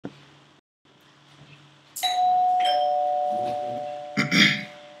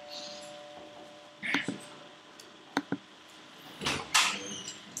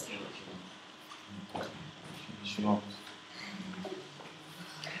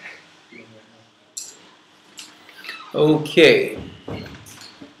Okay,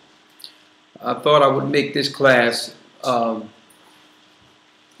 I thought I would make this class a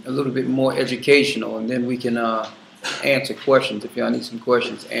little bit more educational, and then we can answer questions if y'all need some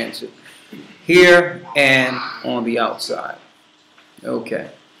questions answered here and on the outside.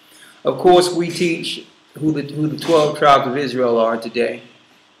 Okay. Of course, we teach who the 12 tribes of Israel are today.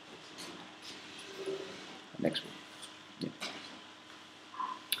 Next one.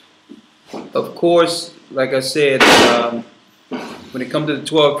 Yeah. Of course, like I said, when it comes to the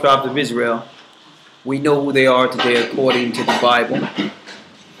 12 tribes of Israel, we know who they are today according to the Bible.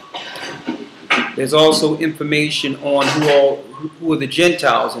 There's also information on who are the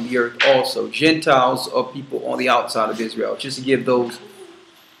Gentiles in the earth also. Gentiles are people on the outside of Israel. Just to give those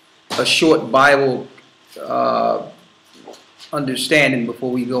a short Bible understanding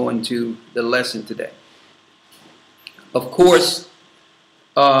before we go into the lesson today. Of course,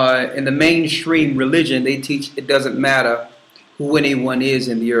 in the mainstream religion, they teach it doesn't matter who anyone is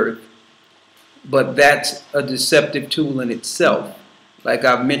in the earth. But that's a deceptive tool in itself, like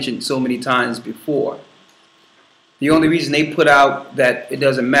I've mentioned so many times before. The only reason they put out that it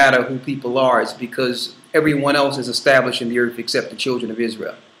doesn't matter who people are is because everyone else is established in the earth except the children of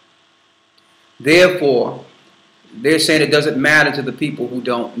Israel. Therefore, they're saying it doesn't matter to the people who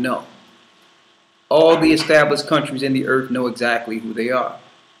don't know. All the established countries in the earth know exactly who they are.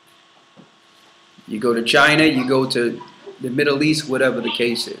 You go to China, you go to the Middle East, whatever the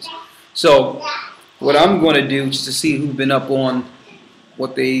case is. So what I'm going to do is to see who's been up on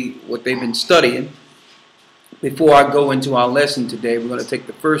what they've been studying. Before I go into our lesson today, we're going to take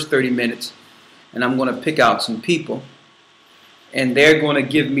the first 30 minutes and I'm going to pick out some people. And they're going to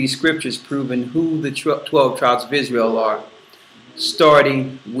give me scriptures proving who the 12 tribes of Israel are,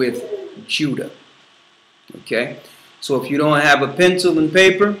 starting with Judah. Okay? So if you don't have a pencil and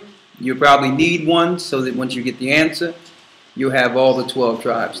paper, you probably need one so that once you get the answer, you'll have all the 12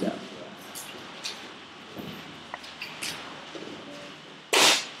 tribes down.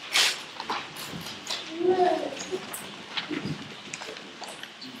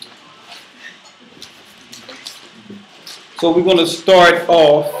 So we're going to start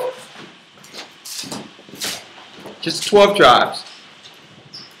off just 12 tribes.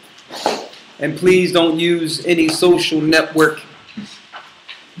 And please don't use any social network,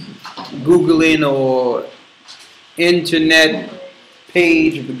 Googling or internet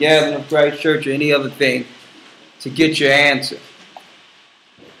page of the Gathering of Christ Church or any other thing to get your answer.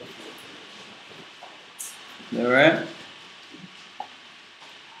 All right?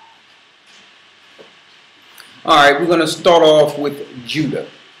 All right, we're going to start off with Judah.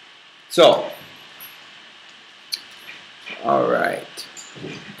 So, all right.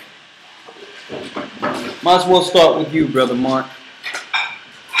 Might as well start with you, Brother Mark.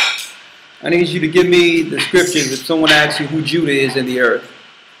 I need you to give me the scriptures if someone asks you who Judah is in the earth.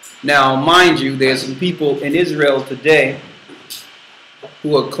 Now, mind you, there's some people in Israel today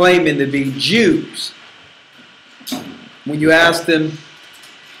who are claiming to be Jews. When you ask them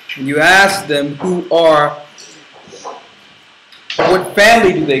what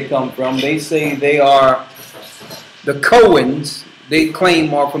family do they come from, they say they are the Cohens. They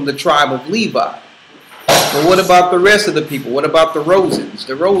claim are from the tribe of Levi. But what about the rest of the people? What about the Rosens,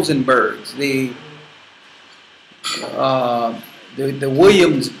 the Rosenbergs, the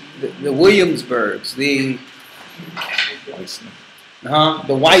Williamsburgs, the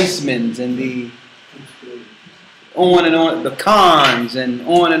Weissmans, and the on and on, the Khans, and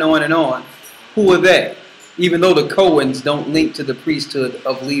on and on and on. Who are they? Even though the Cohens don't link to the priesthood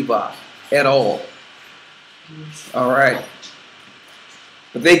of Levi at all. All right.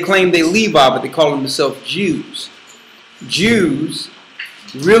 But they claim they Levi, but they call themselves Jews. Jews,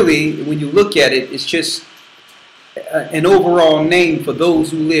 really, when you look at it, it's just an overall name for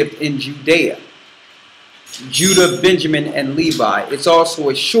those who lived in Judea. Judah, Benjamin, and Levi. It's also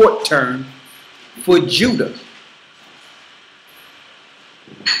a short term for Judah.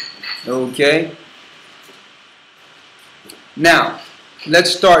 Okay? Now,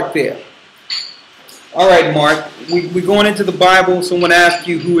 let's start there. All right, Mark, we're going into the Bible. Someone asked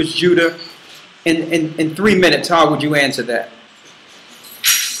you who is Judah. In 3 minutes, how would you answer that?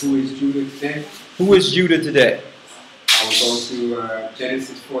 Who is Judah today? Who is Judah today? I will go to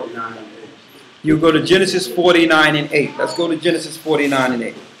Genesis 49 and 8. You go to Genesis 49 and 8. Let's go to Genesis 49 and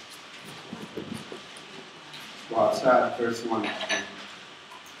 8. Well, I'll start at verse 1.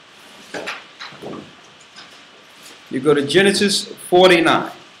 You go to Genesis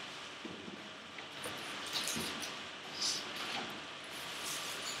 49.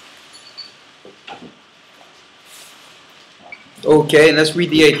 Okay, and let's read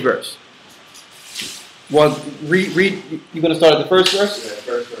the 8th verse. Well, read. You're going to start at the first verse? Yeah,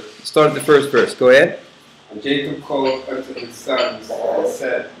 first verse. Start at the first verse. Go ahead. And Jacob called unto his sons and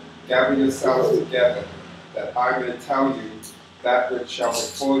said, Gather yourselves together, that I may tell you that which shall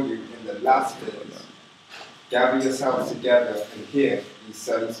befall you in the last days. Gather yourselves together and hear, ye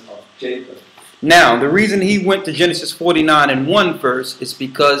sons of Jacob. Now, the reason he went to Genesis 49 and 1 first is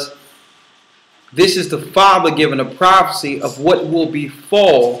because this is the Father giving a prophecy of what will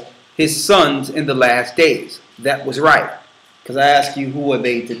befall his sons in the last days. That was right. Because I ask you, who are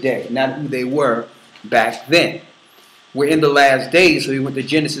they today? Not who they were back then. We're in the last days, so he went to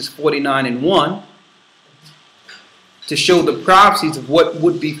Genesis 49 and 1 to show the prophecies of what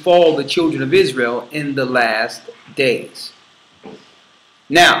would befall the children of Israel in the last days.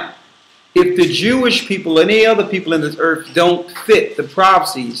 Now, if the Jewish people and any other people in this earth don't fit the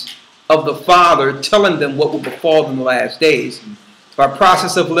prophecies of the Father telling them what will befall them in the last days, by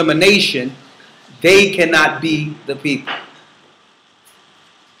process of elimination, they cannot be the people.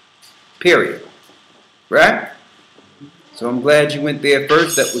 Period. Right? So I'm glad you went there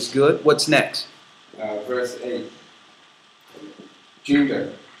first. That was good. What's next? Verse 8.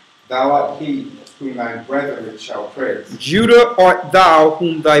 Judah, thou art he whom thy brethren shall praise. Judah art thou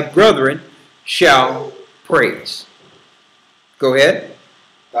whom thy brethren shall praise. Go ahead.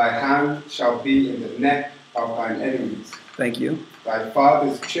 Thy hand shall be in the neck of thine enemies. Thank you. Thy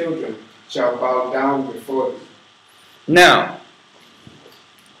father's children shall bow down before thee. Now,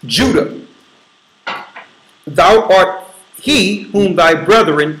 Judah, thou art he whom thy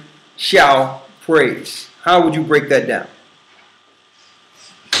brethren shall praise. How would you break that down?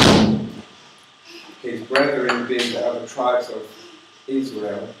 His brethren being the other tribes of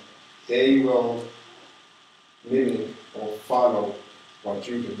Israel, they will mimic or follow what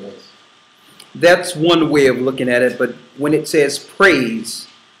Judah does. That's one way of looking at it, but when it says praise,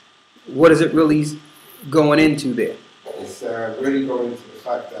 what is it really going into there? It's really going into the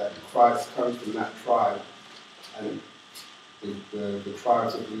fact that Christ comes from that tribe, and the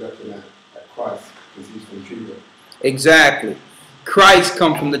tribes will be looking at Christ because he's from Judah. Exactly. Christ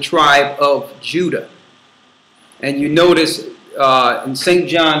come from the tribe of Judah. And you notice in St.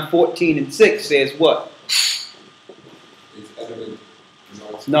 John 14 and 6 says what? It's evident.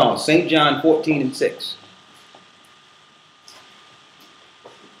 No, St. John 14 and 6.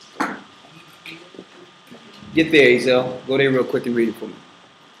 Get there, Ezel. Go there real quick and read it for me.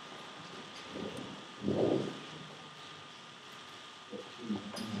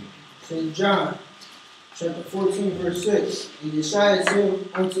 St. John, chapter 14, verse 6. And Yeshua said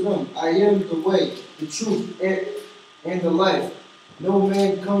unto them, I am the way, the truth, and the life. No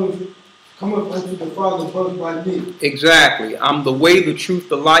man cometh unto the Father but by me. Exactly. I'm the way, the truth,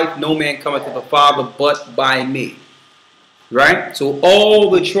 the life. No man cometh to the Father but by me. Right? So all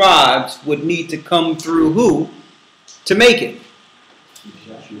the tribes would need to come through who to make it?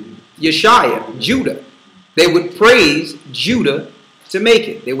 Yeshua, Judah. They would praise Judah to make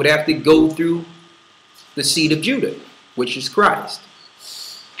it. They would have to go through the seed of Judah, which is Christ.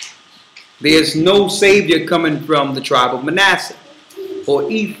 There's no Savior coming from the tribe of Manasseh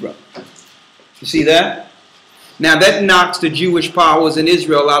or Ephraim. You see that? Now that knocks the Jewish powers in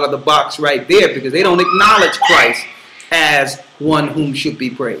Israel out of the box right there because they don't acknowledge Christ as one whom should be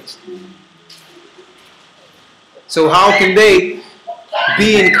praised. So how can they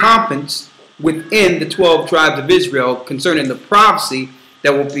be in competence within the 12 tribes of Israel concerning the prophecy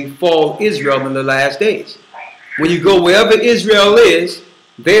that will befall Israel in the last days? When you go wherever Israel is,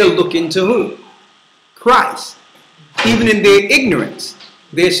 they're looking to who? Christ. Even in their ignorance,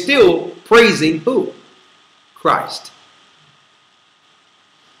 they're still praising who? Christ.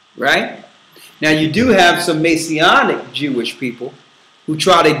 Right? Now you do have some Messianic Jewish people who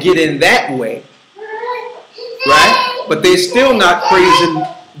try to get in that way. Right? But they're still not praising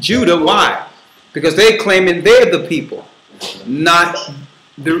Judah. Why? Because they're claiming they're the people, not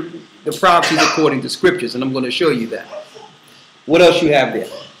the prophecies according to scriptures. And I'm going to show you that. What else you have there?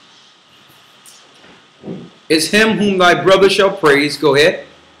 It's him whom thy brother shall praise. Go ahead.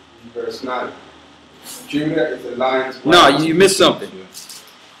 Verse 9. Judah is the lion's No, you missed something.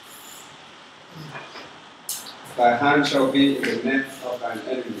 Thy hand shall be in the neck of thine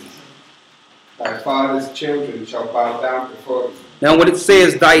enemies. Thy father's children shall bow down before thee. Now when it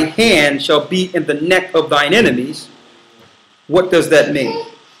says thy hand shall be in the neck of thine enemies, what does that mean?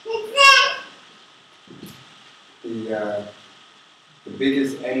 The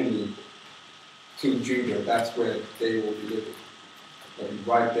biggest enemy to Judah, that's where they will be living. They'll be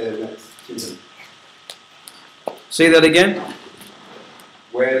right there next to them. Say that again.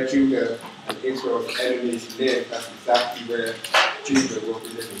 Where Judah and Israel's enemies live, that's exactly where Judah will be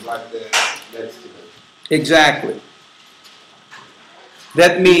living, right there next to them. Exactly.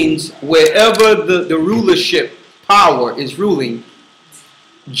 That means wherever the rulership power is ruling,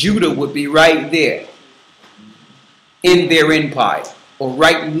 Judah would be right there in their empire, or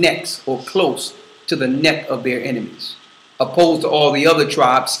right next or close to the neck of their enemies, opposed to all the other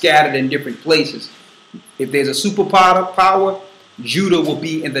tribes scattered in different places. If there's a superpower, Judah will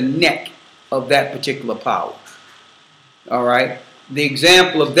be in the neck of that particular power. All right. The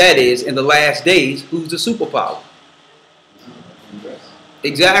example of that is in the last days, who's the superpower?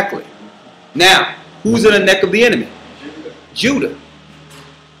 Exactly. Now, who's in the neck of the enemy? Judah.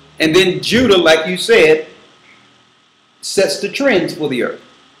 And then Judah, like you said, sets the trends for the earth.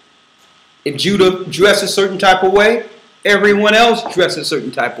 If Judah dresses a certain type of way, everyone else dresses a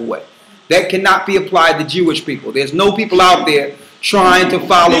certain type of way. That cannot be applied to Jewish people. There's no people out there trying to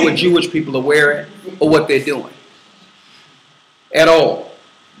follow what Jewish people are wearing or what they're doing at all.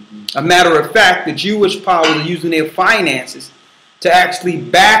 A matter of fact, the Jewish powers are using their finances to actually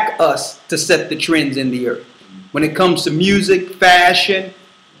back us to set the trends in the earth. When it comes to music, fashion,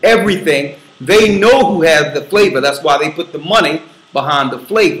 everything, they know who has the flavor. That's why they put the money behind the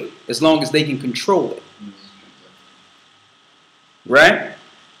flavor, as long as they can control it. Right?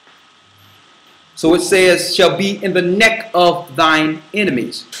 So it says, shall be in the neck of thine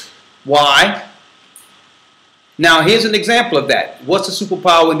enemies. Why? Now, here's an example of that. What's the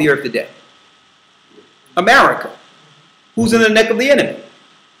superpower in the earth today? America. Who's in the neck of the enemy?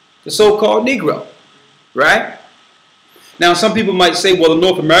 The so-called Negro. Right? Now, some people might say, well, the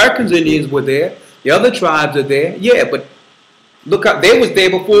North Americans Indians were there. The other tribes are there. Yeah, but look how they was there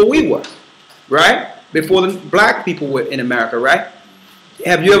before we were. Right? Before the black people were in America, right?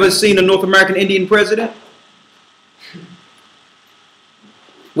 Have you ever seen a North American Indian president?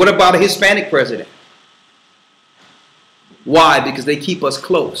 What about a Hispanic president? Why? Because they keep us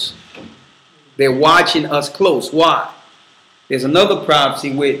close. They're watching us close. Why? There's another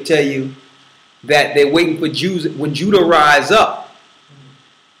prophecy where it tell you that they're waiting for Jews. When Judah rise up,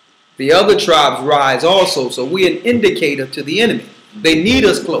 the other tribes rise also. So we're an indicator to the enemy. They need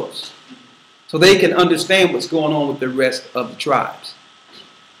us close so they can understand what's going on with the rest of the tribes.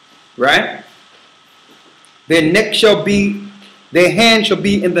 Right? Their neck shall be, their hand shall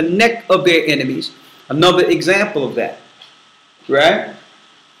be in the neck of their enemies. Another example of that. Right?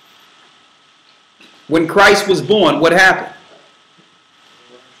 When Christ was born, what happened?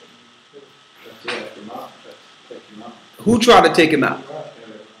 Who tried to take him out?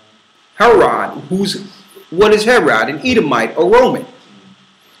 Herod. What is Herod? An Edomite, a Roman.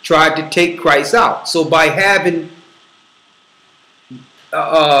 Tried to take Christ out. So by having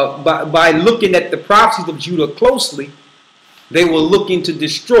by looking at the prophecies of Judah closely, they were looking to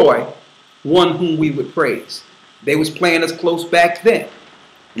destroy one whom we would praise. They was playing us close back then.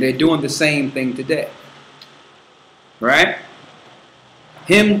 And they're doing the same thing today. Right?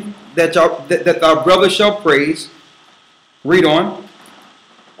 Him that our brother shall praise. Read on.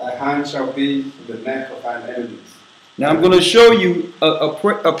 Thy hand shall be in the neck of thine enemies. Now I'm going to show you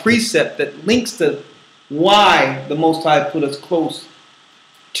a precept that links to why the Most High put us close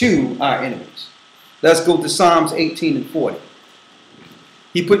to our enemies. Let's go to Psalms 18 and 40.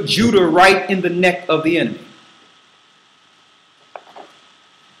 He put Judah right in the neck of the enemy.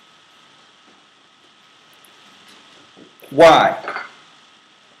 Why?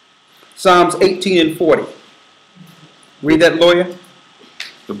 Psalms 18 and 40. Read that, lawyer.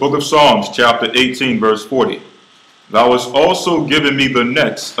 The book of Psalms, chapter 18, verse 40. Thou hast also given me the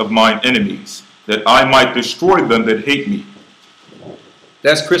necks of mine enemies, that I might destroy them that hate me.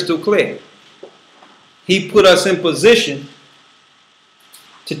 That's crystal clear. He put us in position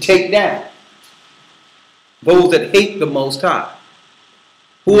to take down those that hate the Most High.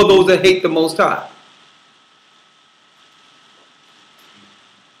 Who are those that hate the Most High?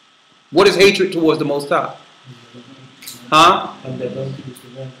 What is hatred towards the Most High? Huh?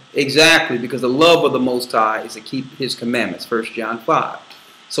 Exactly, because the love of the Most High is to keep His commandments, 1 John 5.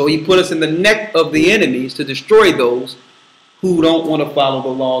 So He put us in the neck of the enemies to destroy those who don't want to follow the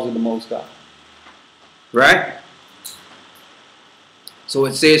laws of the Most High. Right? So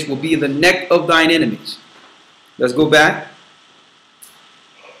it says, will be in the neck of thine enemies. Let's go back.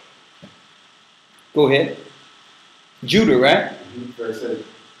 Go ahead. Judah, right? Verse 8.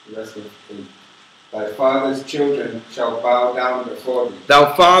 The rest of 8. Thy father's children shall bow down before thee.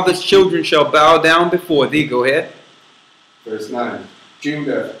 Thy father's children shall bow down before thee. Go ahead. Verse 9.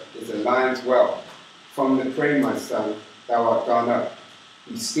 Judah is a lion's whelp. From the prey, my son, thou art gone up.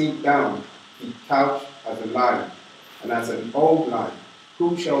 He stooped down. He couched as a lion, and as an old lion.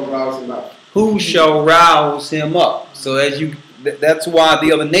 Who shall rouse him up? Who shall rouse him up? So that's why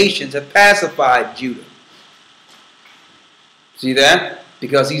the other nations have pacified Judah. See that?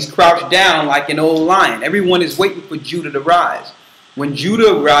 Because he's crouched down like an old lion. Everyone is waiting for Judah to rise. When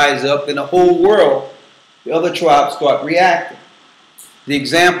Judah rises up, then the whole world, the other tribes start reacting. The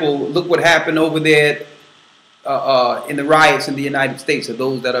example, look what happened over there in the riots in the United States, of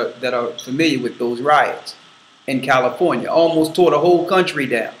those that are familiar with those riots in California. Almost tore the whole country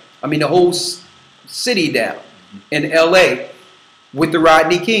down. I mean, the whole city down in LA with the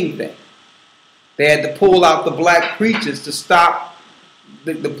Rodney King thing. They had to pull out the black preachers to stop.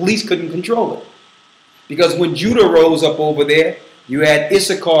 The police couldn't control it. Because when Judah rose up over there, you had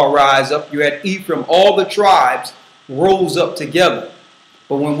Issachar rise up, you had Ephraim, all the tribes rose up together.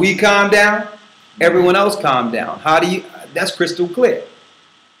 But when we calm down, everyone else calmed down. That's crystal clear.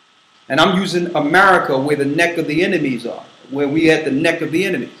 And I'm using America where the neck of the enemies are, where we at the neck of the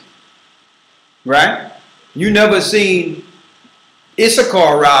enemies. Right? You never seen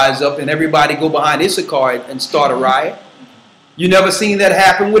Issachar rise up and everybody go behind Issachar and start a riot. You never seen that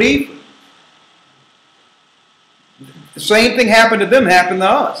happen with Ephraim. The same thing happened to them, happened to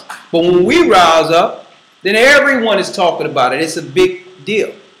us. But when we rise up, then everyone is talking about it. It's a big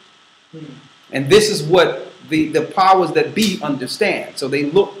deal. And this is what the powers that be understand. So they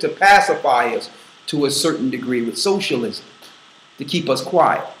look to pacify us to a certain degree with socialism to keep us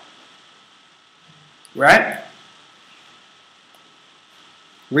quiet. Right?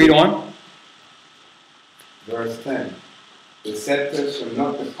 Read on. Verse 10. The scepter shall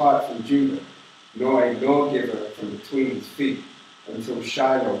not depart from Judah, nor a lawgiver from between his feet, until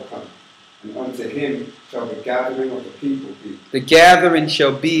Shiloh come, and unto him shall the gathering of the people be. The gathering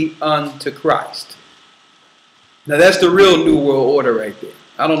shall be unto Christ. Now that's the real New World Order right there.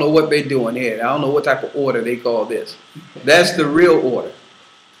 I don't know what they're doing here. I don't know what type of order they call this. That's the real order.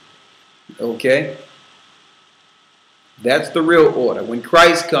 Okay? That's the real order. When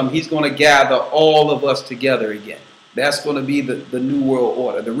Christ comes, he's going to gather all of us together again. That's going to be the New World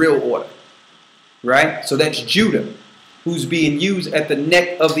Order, the real order. Right? So that's Judah, who's being used at the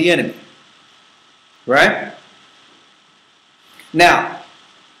neck of the enemy. Right? Now,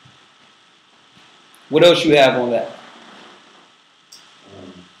 what else you have on that?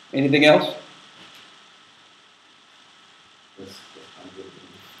 Anything else?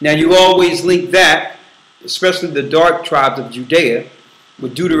 Now you always link that, especially the dark tribes of Judea,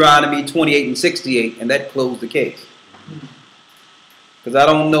 with Deuteronomy 28 and 68, and that closed the case. Because I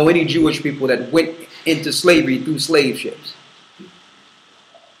don't know any Jewish people that went into slavery through slave ships.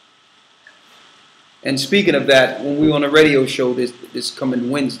 And speaking of that, when we were on a radio show this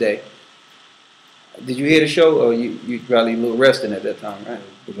coming Wednesday, did you hear the show? Or you probably a little resting at that time, right?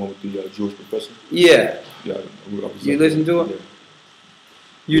 The one with the Jewish professor? Yeah. Yeah. You listened to it? Yeah.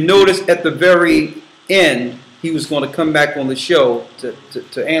 You notice at the very end, he was going to come back on the show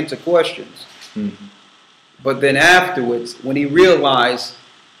to answer questions. Mm-hmm. But then afterwards, when he realized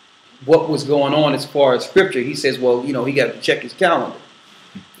what was going on as far as scripture, he says, well, you know, he got to check his calendar.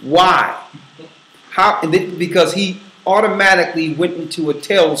 Why? How? Because he automatically went into a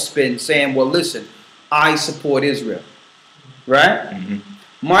tailspin saying, well, listen, I support Israel. Right? Mm-hmm.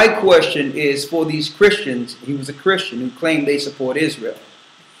 My question is for these Christians, he was a Christian who claimed they support Israel.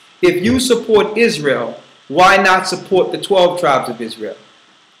 If you support Israel, why not support the 12 tribes of Israel?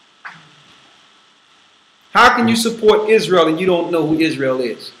 How can you support Israel and you don't know who Israel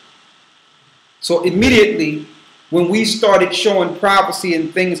is? So immediately, when we started showing prophecy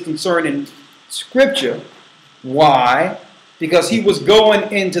and things concerning Scripture, why? Because he was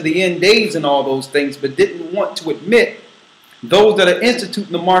going into the end days and all those things, but didn't want to admit those that are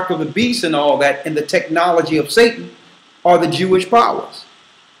instituting the mark of the beast and all that and the technology of Satan are the Jewish powers.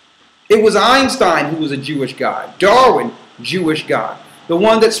 It was Einstein who was a Jewish guy. Darwin, Jewish guy. The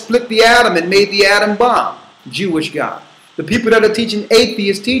one that split the atom and made the atom bomb, Jewish guy. The people that are teaching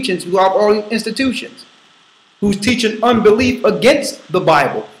atheist teachings who have all institutions, who's teaching unbelief against the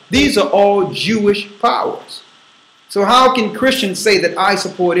Bible. These are all Jewish powers. So how can Christians say that I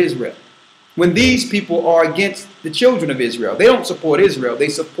support Israel when these people are against the children of Israel? They don't support Israel. They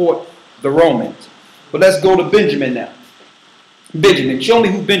support the Romans. But let's go to Benjamin now. Benjamin. Show me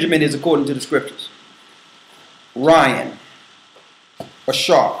who Benjamin is according to the scriptures. Ryan.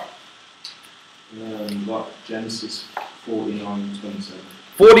 Ashar. Genesis 49 and 27.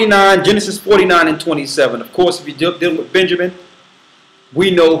 49, Genesis 49 and 27. Of course, if you deal with Benjamin,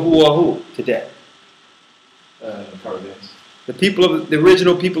 we know who are who today. Caribbean. The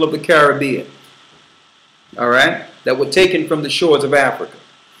original people of the Caribbean. All right? That were taken from the shores of Africa.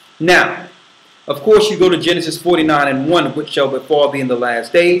 Now, of course, you go to Genesis 49 and 1, which shall befall thee in the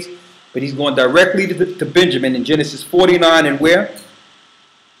last days. But he's going directly to Benjamin in Genesis 49 and where?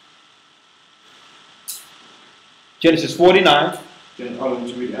 Genesis 49. I'll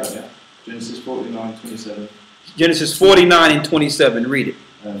just read it out, yeah. Genesis 49, 27. Genesis 49 and 27. Read it.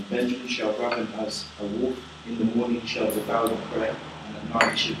 Benjamin shall raven as a wolf. In the morning shall devour the prey, and at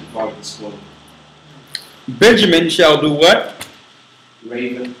night shall divide the spoil. Benjamin shall do what?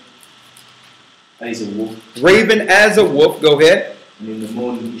 Raven as a wolf. Raven as a wolf. Go ahead. And in the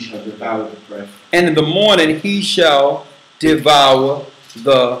morning he shall devour the prey. And in the morning he shall devour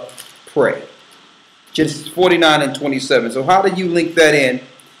the prey. Genesis 49 and 27. So how do you link that in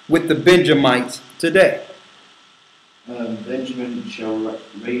with the Benjamites today? Benjamin shall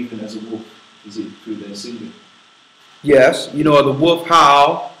raven as a wolf. Is it through their singing? Yes, you know, the wolf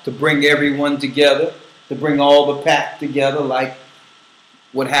howl to bring everyone together, to bring all the pack together, like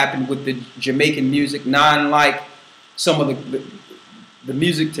what happened with the Jamaican music, not unlike some of the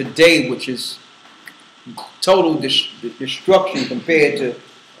music today, which is total destruction compared to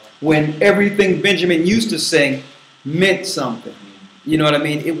when everything Benjamin used to sing meant something. You know what I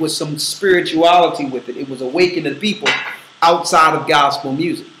mean? It was some spirituality with it. It was awakening people outside of gospel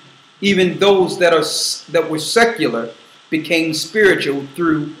music. Even those that were secular became spiritual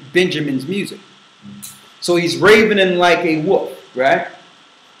through Benjamin's music. So he's ravening like a wolf, right?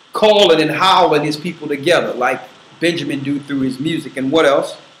 Calling and howling his people together like Benjamin do through his music. And what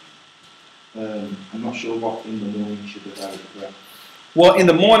else? I'm not sure what in the morning should devour the prey. Well, in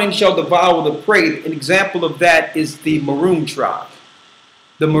the morning shall devour the prey. An example of that is the Maroon tribe.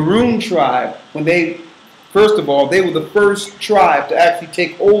 The Maroon tribe, when they, first of all, they were the first tribe to actually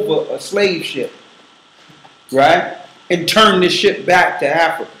take over a slave ship, right? And turn the ship back to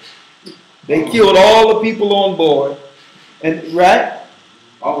Africa. They killed all the people on board, and right?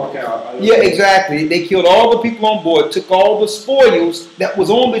 Oh, okay. Yeah, exactly. They killed all the people on board, took all the spoils that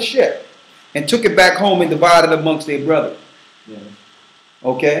was on the ship, and took it back home and divided amongst their brothers. Yeah.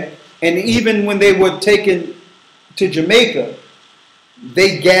 Okay? And even when they were taken to Jamaica,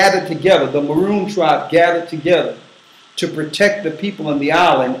 they gathered together, the Maroon tribe gathered together to protect the people on the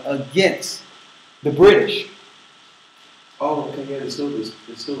island against the British. Oh, okay, yeah, they still do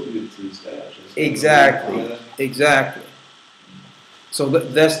it to this day, actually. Exactly, exactly. So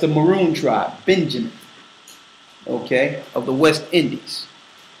that's the Maroon tribe, Benjamin, okay, of the West Indies.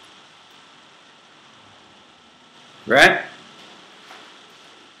 Right?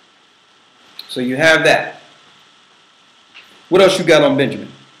 So you have that. What else you got on Benjamin?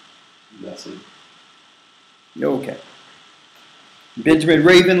 That's it. Okay. Benjamin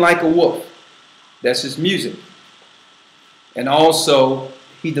raving like a wolf. That's his music. And also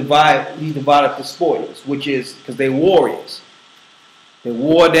he divided the spoils, which is because they're warriors. They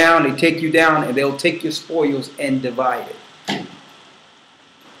war down, they take you down, and they'll take your spoils and divide it.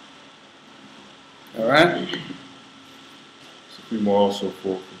 All right? So 3 more also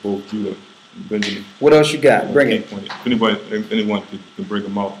for both Judah and Benjamin. What else you got? Bring it. If anyone can bring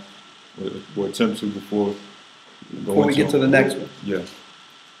them out or attempt to before we get to the next one. Yeah.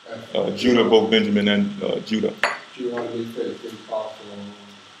 Judah, both Benjamin and Judah. Do you want to be pretty powerful?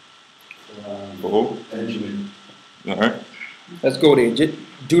 For who? Benjamin. All right. Let's go there.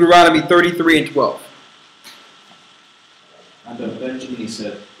 Deuteronomy 33 and 12. And of Benjamin he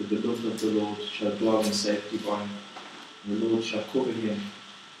said, the beloved of the Lord shall dwell in safety by him. And the Lord shall cover him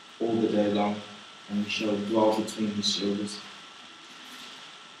all the day long, and he shall dwell between his shoulders.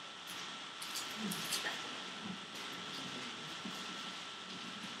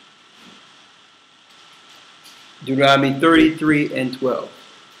 Deuteronomy 33 and 12.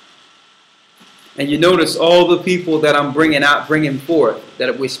 And you notice all the people that I'm bringing forth,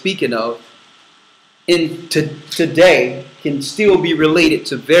 that we're speaking of, today can still be related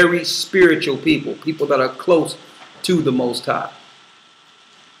to very spiritual people, people that are close to the Most High.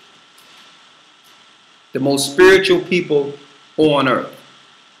 The most spiritual people on earth.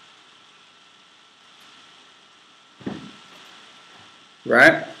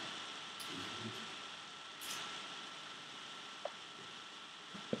 Right?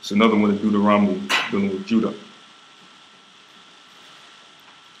 It's another one in Deuteronomy dealing with Judah.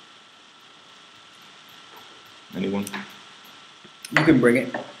 Anyone? You can bring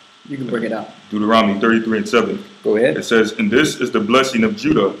it. You can bring it out. Deuteronomy 33 and 7. Go ahead. It says, and this is the blessing of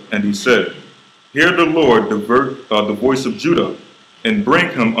Judah. And he said, hear the Lord the voice of Judah, and bring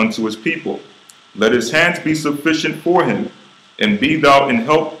him unto his people. Let his hands be sufficient for him, and be thou in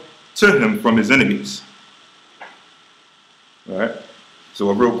help to him from his enemies. All right. So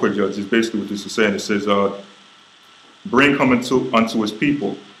real quick, Judge, is basically what this is saying. It says, bring him unto his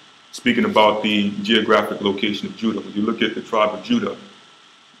people, speaking about the geographic location of Judah. When you look at the tribe of Judah,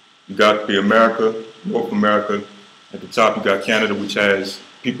 you got the North America. At the top, you got Canada, which has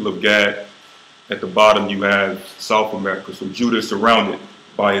people of Gad. At the bottom, you have South America. So Judah is surrounded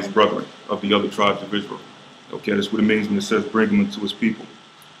by his brethren of the other tribes of Israel. Okay, that's what it means when it says bring him into his people.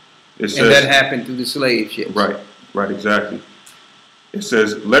 It says, and that happened through the slave ships. Right, exactly. It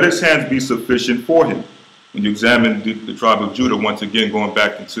says, let his hands be sufficient for him. When you examine the tribe of Judah, once again, going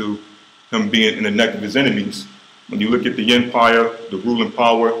back into him being in the neck of his enemies, when you look at the empire, the ruling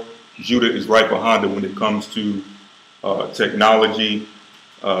power, Judah is right behind it when it comes to technology,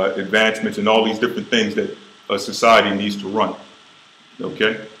 advancements, and all these different things that a society needs to run.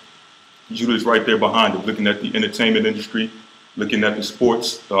 Okay? Judah is right there behind it, looking at the entertainment industry, looking at the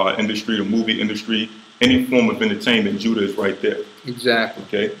sports industry, the movie industry, any form of entertainment, Judah is right there. Exactly.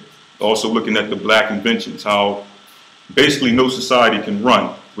 Okay? Also looking at the black inventions, how basically no society can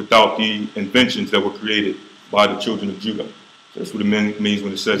run without the inventions that were created by the children of Judah. That's what it means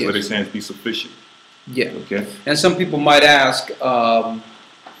when it says, let his hands be sufficient. Yeah. Okay? And some people might ask,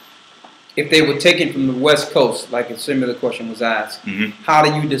 if they were taken from the West Coast, like a similar question was asked, how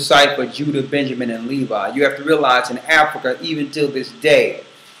do you decipher Judah, Benjamin, and Levi? You have to realize in Africa, even till this day,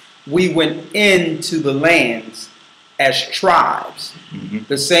 we went into the lands as tribes.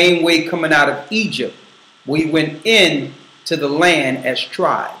 The same way coming out of Egypt, we went into the land as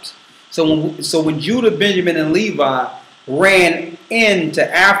tribes. So when Judah, Benjamin, and Levi ran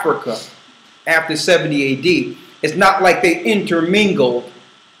into Africa after 70 AD, it's not like they intermingled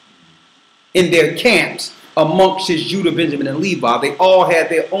in their camps amongst his Judah, Benjamin, and Levi. They all had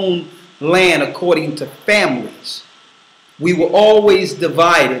their own land according to families. We were always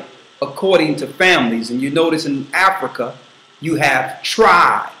divided according to families. And you notice in Africa, you have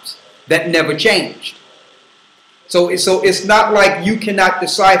tribes that never changed. So it's not like you cannot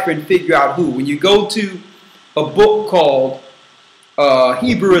decipher and figure out who. When you go to a book called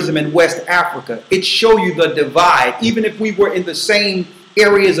Hebrewism in West Africa, it shows you the divide. Even if we were in the same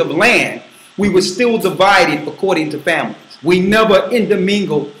areas of land, we were still divided according to families. We never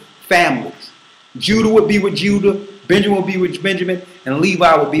intermingled families. Judah would be with Judah, Benjamin would be with Benjamin, and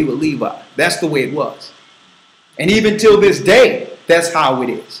Levi would be with Levi. That's the way it was. And even till this day, that's how it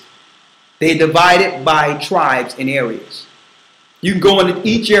is. They divided by tribes and areas. You can go into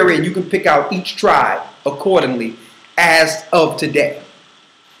each area and you can pick out each tribe accordingly as of today.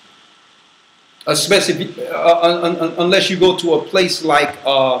 Especially unless you go to a place like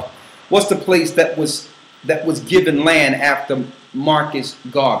what's the place that was given land after Marcus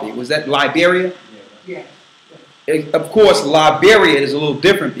Garvey? Was that Liberia? Yeah. Of course, Liberia is a little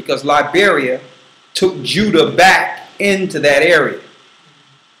different because Liberia took Judah back into that area.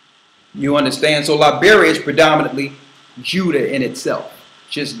 You understand? So Liberia is predominantly Judah in itself.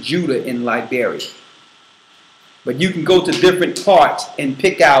 Just Judah in Liberia. But you can go to different parts and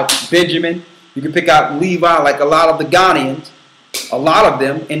pick out Benjamin. You can pick out Levi, like a lot of the Ghanaians. A lot of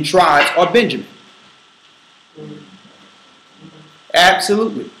them in tribes are Benjamin.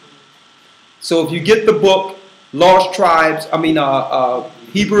 Absolutely. So if you get the book, Lost Tribes,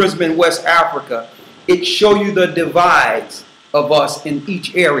 Hebrewism in West Africa, it shows you the divides of us in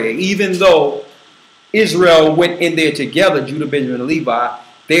each area. Even though Israel went in there together, Judah, Benjamin, and Levi,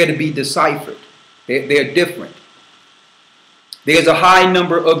 they're to be deciphered. They're different. There's a high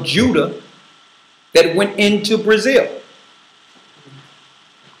number of Judah that went into Brazil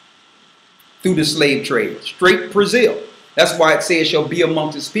through the slave trade, straight Brazil. That's why it says shall be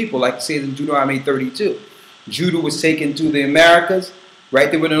amongst his people, like it says in Deuteronomy 32. Judah was taken to the Americas,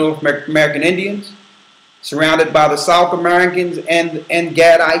 right there with the North American Indians, surrounded by the South Americans and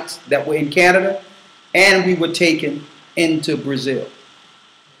Gadites that were in Canada, and we were taken into Brazil.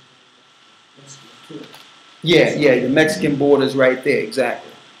 Yeah, the Mexican border is right there,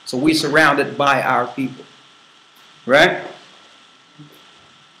 exactly. So we're surrounded by our people, right?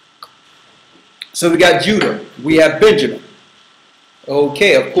 So we got Judah, we have Benjamin.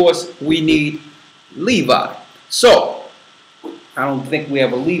 Okay, of course, we need Levi. So, I don't think we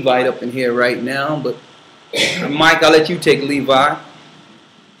have a Levite up in here right now, but Mike, I'll let you take Levi.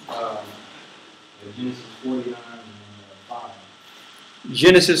 Genesis 49 and 5.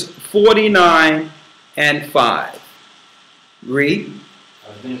 Genesis 49 and 5. Read.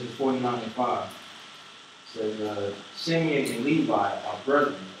 Genesis 49 and 5 says, Simeon and Levi are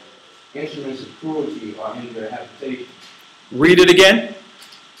brethren. Instruments of cruelty are in their habitation. Read it again.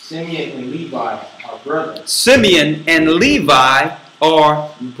 Simeon and Levi are brethren. Simeon and Levi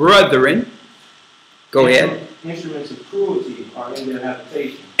are brethren. Go ahead. Instruments of cruelty are in their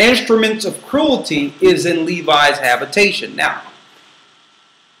habitation. Instruments of cruelty is in Levi's habitation. Now,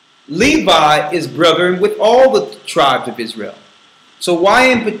 Levi is brethren with all the tribes of Israel. So why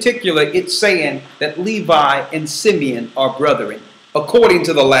in particular it's saying that Levi and Simeon are brethren, according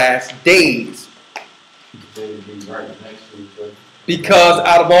to the last days They would be right next to each other. Because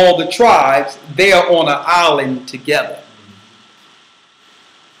out of all the tribes, they are on an island together.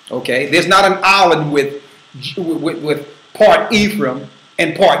 Okay, there's not an island with part Ephraim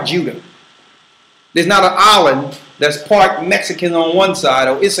and part Judah. There's not an island that's part Mexican on one side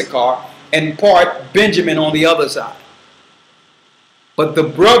or Issachar and part Benjamin on the other side. But the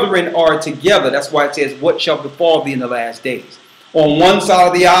brethren are together. That's why it says, what shall befall thee in the last days? On one side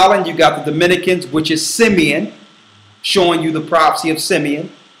of the island, you got the Dominicans, which is Simeon, showing you the prophecy of Simeon.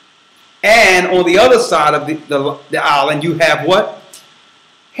 And on the other side of the island, you have what?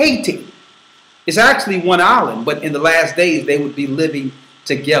 Haiti. It's actually one island, but in the last days, they would be living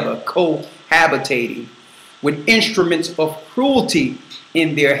together, cohabitating, with instruments of cruelty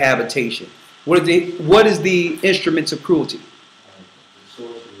in their habitation. What is the instruments of cruelty?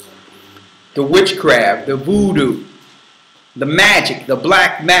 The witchcraft, the voodoo, the magic, the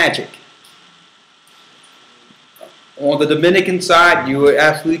black magic. On the Dominican side, you are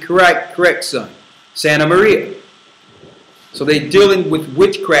absolutely correct, son. Santa Maria. So they're dealing with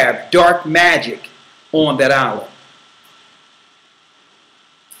witchcraft, dark magic on that island.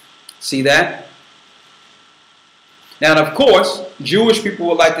 See that? Now, of course, Jewish people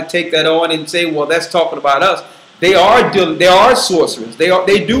would like to take that on and say, well, that's talking about us. They are sorcerers.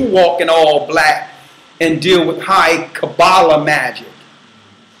 They do walk in all black and deal with high Kabbalah magic.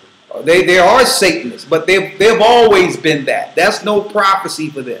 They are Satanists, but they've always been that. That's no prophecy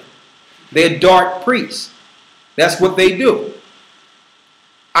for them. They're dark priests. That's what they do.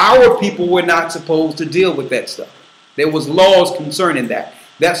 Our people were not supposed to deal with that stuff. There was laws concerning that.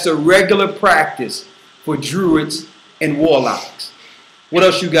 That's a regular practice for Druids and warlocks. What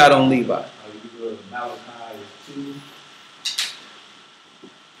else you got on Levi?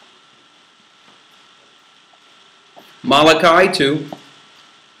 Malachi 2.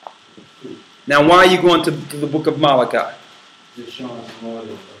 Now, why are you going to the book of Malachi? Just showing some more of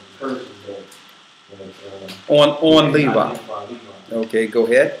the curses that on Levi. Okay, go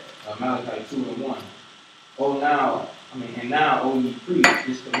ahead. Malachi 2:1. And now, O ye priests,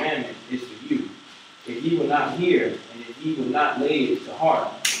 this commandment is for you. If ye will not hear, and if ye will not lay it to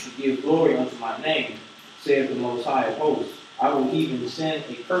heart, to give glory unto my name, saith the Most High of Hosts, I will even send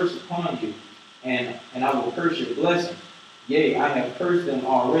a curse upon you, and I will curse your blessing. Yea, I have cursed them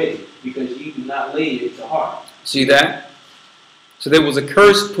already, because ye do not lay it to heart. See that? So there was a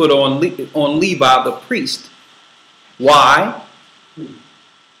curse put on Levi the priest. Why?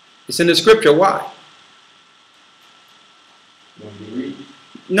 It's in the scripture. Why?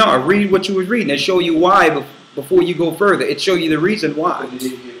 No, read what you was reading and show you why before you go further. It show you the reason why.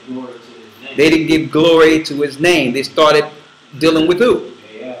 They didn't give glory to his name. They started dealing with who?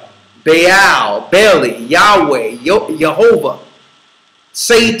 Baal, Baali, Yahweh, Jehovah,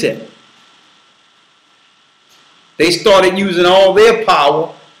 Satan. They started using all their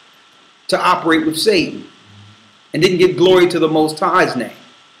power to operate with Satan and didn't give glory to the Most High's name.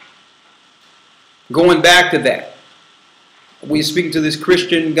 Going back to that, we're speaking to this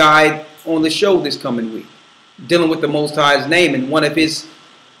Christian guy on the show this coming week, dealing with the Most High's name, and one of his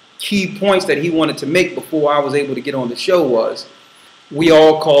key points that he wanted to make before I was able to get on the show was, we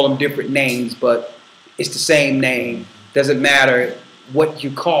all call them different names, but it's the same name. Doesn't matter what you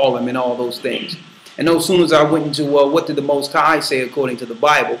call them and all those things. And as soon as I went into, what did the Most High say according to the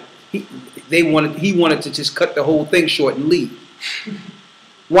Bible, he wanted to just cut the whole thing short and leave.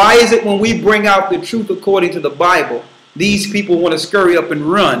 Why is it when we bring out the truth according to the Bible, these people want to scurry up and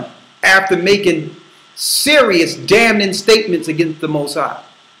run after making serious damning statements against the Most High,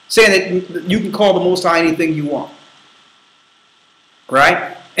 saying that you can call the Most High anything you want?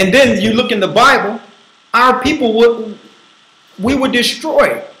 Right? And then you look in the Bible, our people we were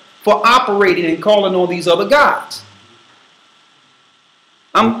destroyed for operating and calling on these other gods.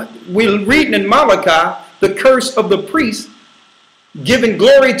 We're reading in Malachi the curse of the priest giving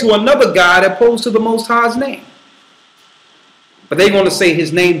glory to another God opposed to the Most High's name. But they're going to say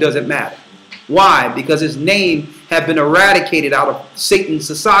his name doesn't matter. Why? Because his name has been eradicated out of Satan's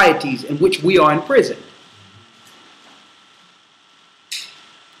societies in which we are imprisoned.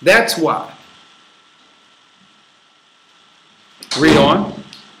 That's why. Read on.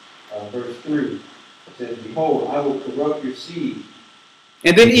 Verse 3 says, behold, I will corrupt your seed.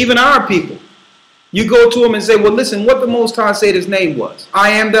 And then even our people, you go to them and say, well, listen, what the Most High said his name was. I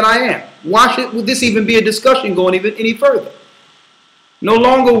am that I am. Why would this even be a discussion going even any further? No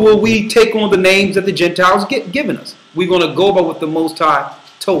longer will we take on the names that the Gentiles given us. We're going to go by what the Most High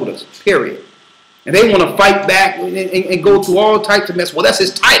told us, period. And they want to fight back and go through all types of mess. Well, that's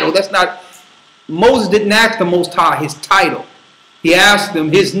his title. That's not. Moses didn't ask the Most High his title. He asked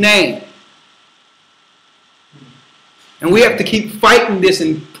him his name. And we have to keep fighting this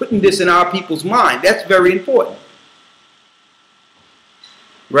and putting this in our people's mind. That's very important.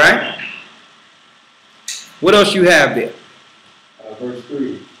 Right? What else you have there? Verse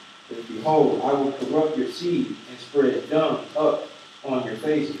 3. But behold, I will corrupt your seed and spread dung up on your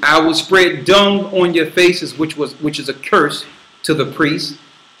faces. I will spread dung on your faces, which is a curse to the priests.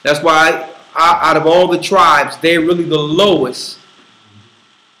 That's why out of all the tribes, they're really the lowest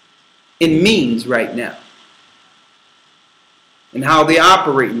in means right now. And how they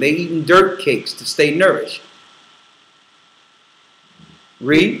operate. They're eating dirt cakes to stay nourished.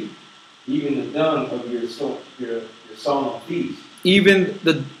 Read. Even the dung of your solemn feast. Even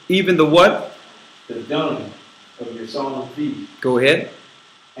the what? The dung of your solemn feast. Go ahead.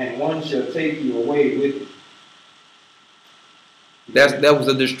 And one shall take you away with it. That was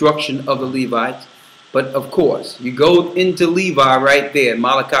the destruction of the Levites. But of course, you go into Levi right there,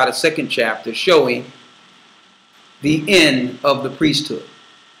 Malachi the 2nd chapter, showing the end of the priesthood.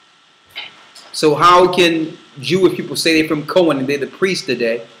 So how can Jewish people say they're from Cohen and they're the priest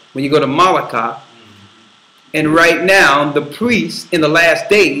today when you go to Malachi? And right now, the priests in the last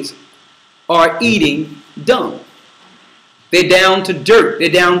days are eating dung. They're down to dirt. They're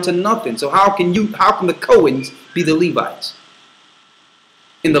down to nothing. So how can the Cohens be the Levites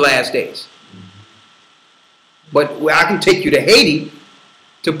in the last days? But I can take you to Haiti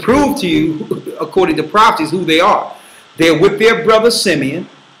to prove to you, according to prophecies, who they are. They're with their brother Simeon,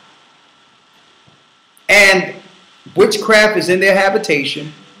 and witchcraft is in their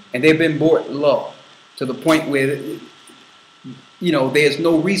habitation, and they've been brought low to the point where, you know, there's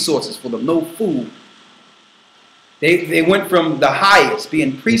no resources for them, no food. They went from the highest,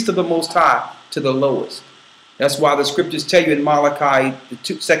 being priest of the Most High, to the lowest. That's why the scriptures tell you in Malachi, the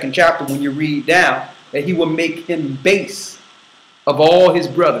 2nd chapter, when you read down, that he will make him base of all his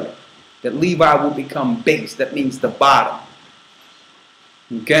brethren. That Levi will become base. That means the bottom.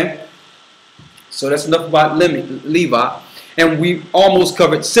 Okay? So that's enough about Levi. And we almost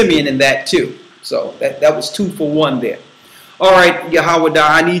covered Simeon in that too. So that was 2 for 1 there. All right, Yahweh,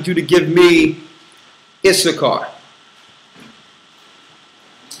 I need you to give me Issachar.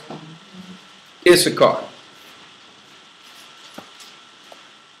 Issachar.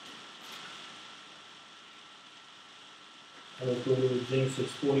 I will go to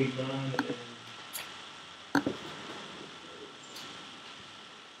Genesis 49 and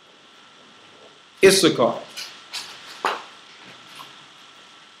Issachar.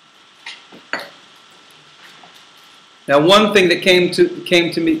 Now, one thing that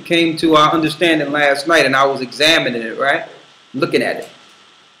came to our understanding last night, and I was examining it, right? Looking at it.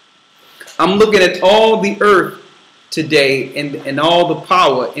 I'm looking at all the earth today and all the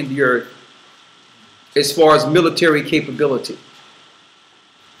power in the earth as far as military capability.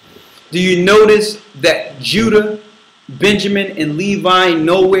 Do you notice that Judah, Benjamin, and Levi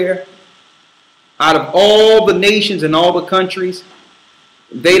nowhere, out of all the nations and all the countries,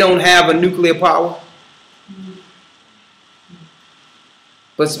 they don't have a nuclear power?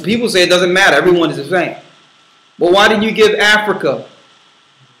 But people say it doesn't matter. Everyone is the same. Well, why didn't you give Africa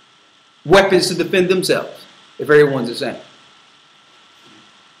weapons to defend themselves if everyone's the same?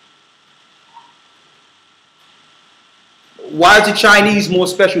 Why is the Chinese more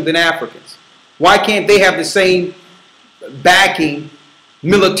special than Africans? Why can't they have the same backing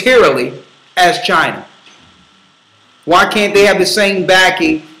militarily as China? Why can't they have the same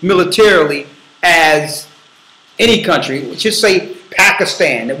backing militarily as any country? Just say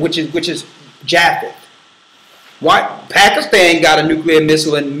Pakistan, which is Japheth. Why Pakistan got a nuclear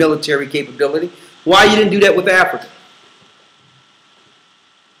missile and military capability? Why you didn't do that with Africa?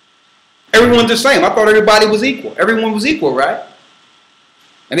 Everyone's the same. I thought everybody was equal. Everyone was equal, right?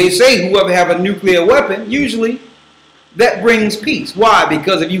 And they say whoever have a nuclear weapon, usually that brings peace. Why?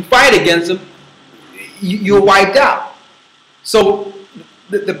 Because if you fight against them, you're wiped out. So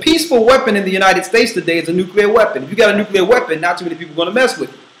the peaceful weapon in the United States today is a nuclear weapon. If you got a nuclear weapon, not too many people are going to mess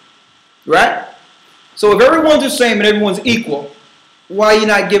with you. Right? So if everyone's the same and everyone's equal, why are you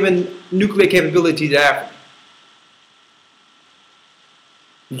not giving nuclear capability to Africa?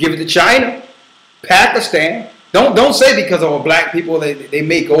 You give it to China, Pakistan. Don't say because of black people they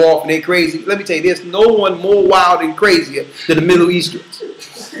may go off and they're crazy. Let me tell you, there's no one more wild and crazier than the Middle Easterns.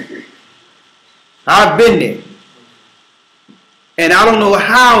 I've been there. And I don't know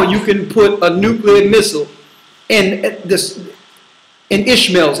how you can put a nuclear missile in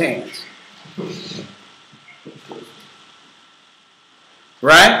Ishmael's hands.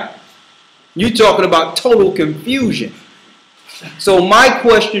 Right? You're talking about total confusion. So my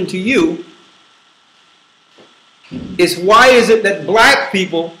question to you is, why is it that black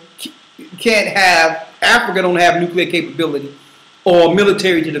people can't have Africa don't have nuclear capability or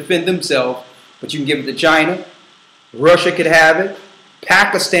military to defend themselves, but you can give it to China. Russia could have it.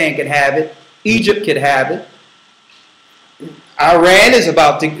 Pakistan could have it. Egypt could have it. Iran is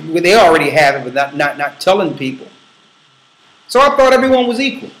about to, well, they already have it, but not telling people. So I thought everyone was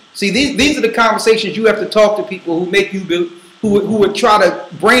equal. See, these are the conversations you have to talk to people who make you, who would try to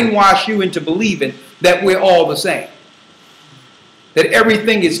brainwash you into believing that we're all the same. That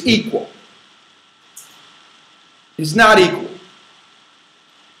everything is equal. It's not equal.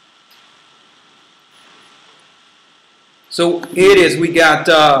 So here it is. We got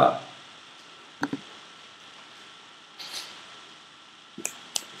Issachar.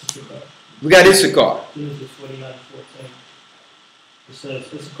 Genesis 49:14. It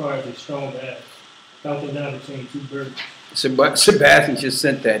says, Issachar is a strong ass, counting down between two birds. Sebastian just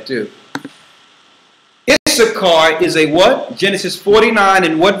sent that too. Issachar is a what? Genesis 49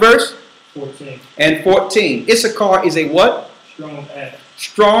 and what verse? 14. And 14. Issachar is a what? Strong ass.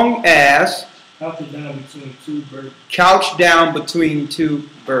 Strong ass. Couched down between two burdens. Couched down between two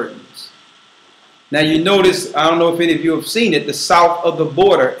burdens. Now you notice, I don't know if any of you have seen it, the south of the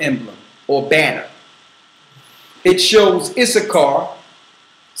border emblem or banner. It shows Issachar,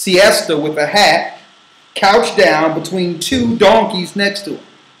 siesta with a hat, couched down between two donkeys next to him.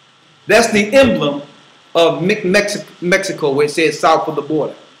 That's the emblem of Mexico where it says south of the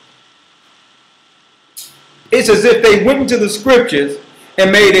border. It's as if they went into the scriptures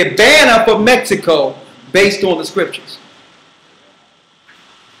and made a banner for Mexico based on the scriptures.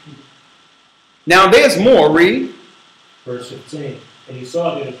 Now there's more, read. Verse 15. And he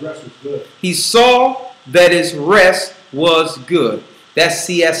saw that his rest was good. He saw that his rest was good. That's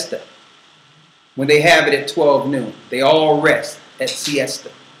siesta. When they have it at 12 noon. They all rest at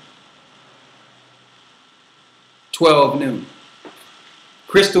siesta. 12 noon.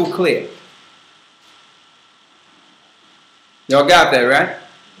 Crystal clear. Y'all got that, right?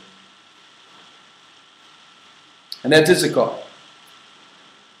 And that's Issachar.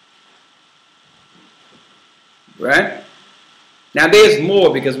 Right? Now there's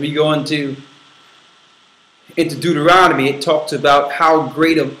more, because we go into Deuteronomy. It talks about how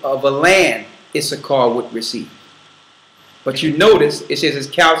great of a land Issachar would receive. But you notice it says it's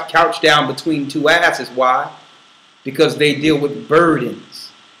couched down between two asses. Why? Because they deal with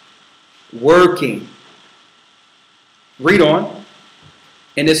burdens, working. Read on.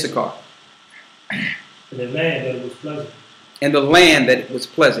 In Issachar. And the land that was pleasant. And the land that was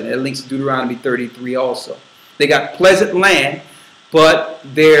pleasant. It links to Deuteronomy 33 also. They got pleasant land, but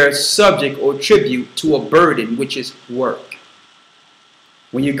they're subject or tribute to a burden, which is work.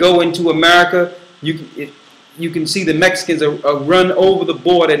 When you go into America, you can see the Mexicans are run over the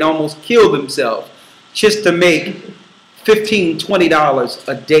border and almost kill themselves just to make $15, $20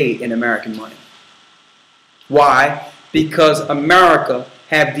 a day in American money. Why? Because America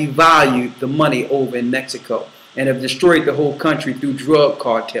have devalued the money over in Mexico and have destroyed the whole country through drug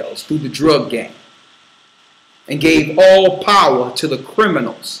cartels, through the drug gang, and gave all power to the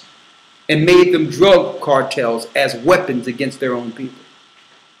criminals and made them drug cartels as weapons against their own people.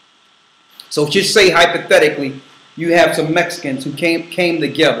 So just say hypothetically you have some Mexicans who came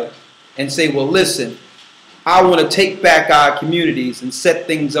together and say, well, listen, I want to take back our communities and set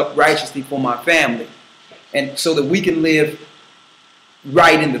things up righteously for my family, and so that we can live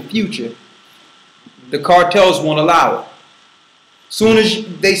right in the future. The cartels won't allow it. Soon as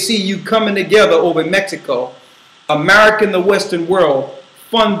they see you coming together over in Mexico, America and the Western world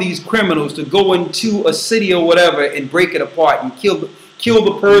fund these criminals to go into a city or whatever and break it apart and kill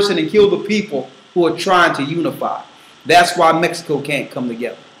the person and kill the people who are trying to unify. That's why Mexico can't come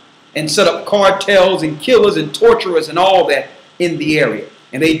together and set up cartels and killers and torturers and all that in the area.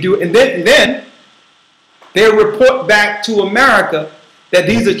 And they do, and then they report back to America that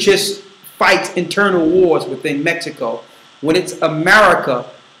these are just fights, internal wars within Mexico, when it's America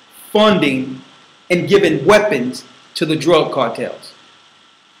funding and giving weapons to the drug cartels.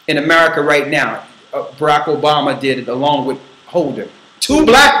 In America right now, Barack Obama did it along with Holder. 2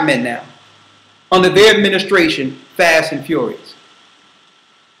 black men now, under their administration, fast and furious,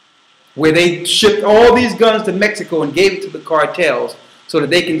 where they shipped all these guns to Mexico and gave it to the cartels so that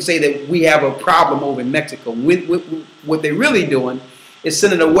they can say that we have a problem over in Mexico. What they're really doing is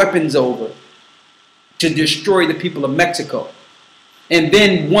sending the weapons over to destroy the people of Mexico. And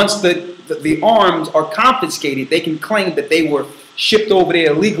then once the arms are confiscated, they can claim that they were shipped over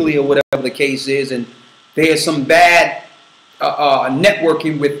there illegally or whatever the case is, and there's some bad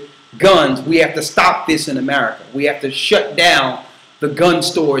networking with guns. We have to stop this in America. We have to shut down the gun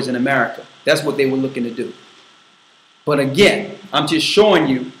stores in America. That's what they were looking to do. But again, I'm just showing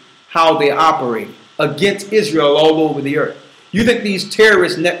you how they operate. against Israel all over the earth. You think these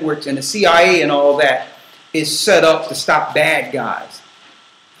terrorist networks and the CIA and all that is set up to stop bad guys?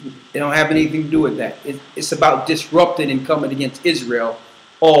 They don't have anything to do with that. It's about disrupting and coming against Israel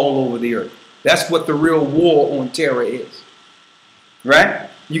all over the earth. That's what the real war on terror is. Right?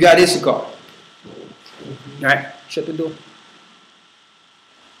 You got Issachar. All right? Shut the door.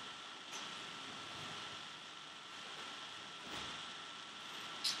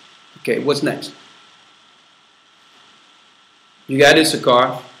 Okay, what's next? You got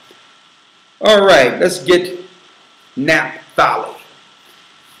Issachar. All right, let's get Naphtali.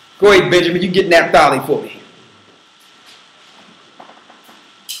 Go ahead, Benjamin. You get Naphtali for me.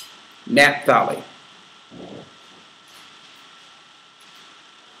 Naphtali.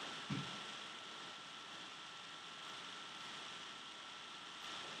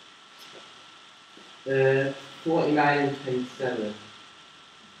 Uh, 49 and 27.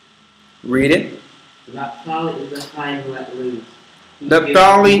 Read it. Naphtali is a hind let loose.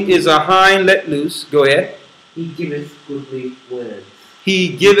 Naphtali is a hind let loose. Go ahead. He giveth goodly words.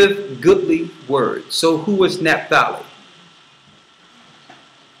 He giveth goodly words. So who is Naphtali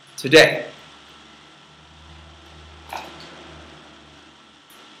today?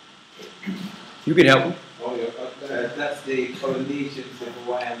 You can help him. Oh, yeah, that's the Polynesians and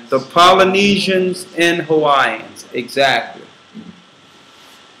Hawaiians. The Polynesians and Hawaiians. Exactly.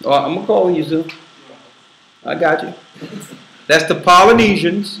 Oh, I'm going to call you soon. I got you. That's the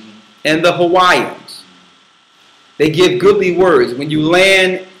Polynesians and the Hawaiians. They give goodly words. When you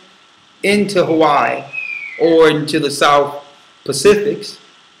land into Hawaii or into the South Pacifics,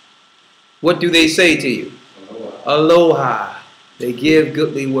 what do they say to you? Aloha. They give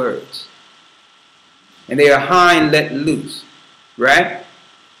goodly words. And they are hind let loose. Right?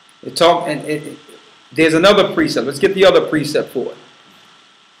 They talk, and there's another precept. Let's get the other precept for it.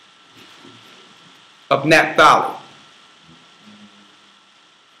 Of Naphtali.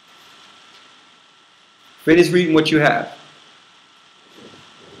 Finish reading what you have.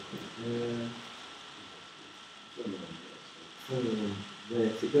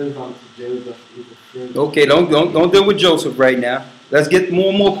 It goes on to Joseph. Okay, don't deal with Joseph right now. Let's get more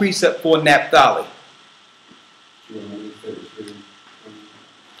and more precept for Naphtali.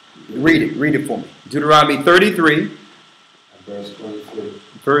 Read it for me. Deuteronomy 33, Verse 23.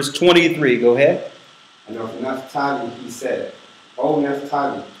 verse 23. Go ahead. And of Naphtali he said, O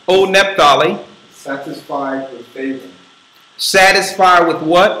Naphtali, O Naphtali, satisfied with favor. satisfied with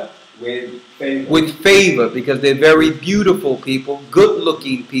what? With favor. With favor, because they're very beautiful people,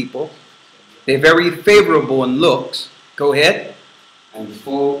 good-looking people. They're very favorable in looks. Go ahead. And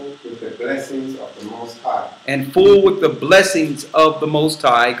full with the blessings of the Most High. And full with the blessings of the Most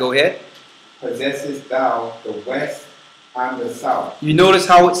High. Go ahead. Possessest thou the west and the south. You notice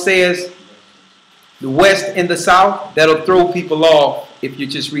how it says the west and the south? That'll throw people off if you're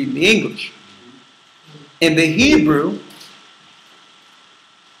just reading the English. In the Hebrew,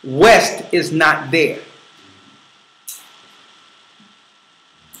 west is not there.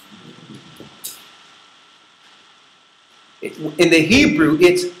 In the Hebrew,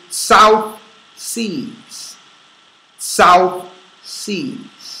 it's south seas. South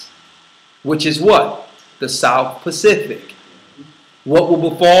seas. Which is what? The South Pacific. What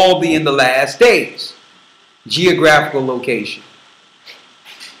will befall thee in the last days? Geographical location.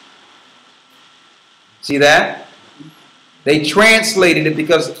 See that? They translated it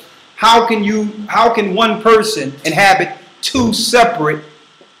because how can one person inhabit two separate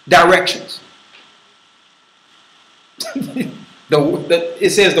directions?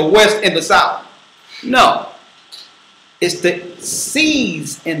 It says the west and the south. No. It's the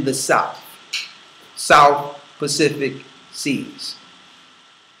seas in the south. South Pacific seas.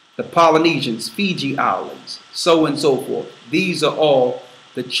 The Polynesians, Fiji Islands, so and so forth. These are all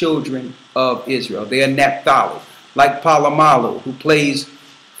the children of Israel. They are Naphtali. Like Palomalu, who plays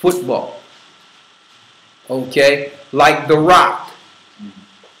football. Okay? Like The Rock,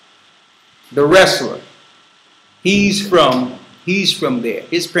 the wrestler. He's from there.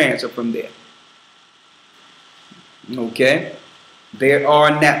 His parents are from there. Okay? There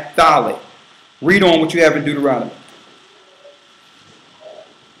are Naphtali. Read on what you have in Deuteronomy.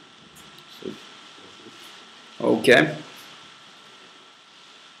 Okay.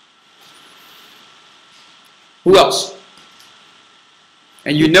 Who else?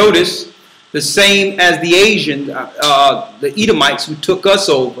 And you notice the same as the Asian, the Edomites who took us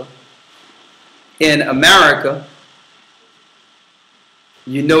over in America.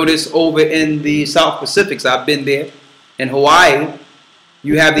 You notice over in the South Pacific, I've been there, in Hawaii,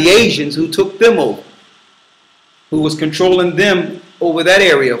 you have the Asians who took them over, who was controlling them over that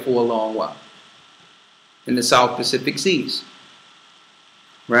area for a long while. in the South Pacific Seas.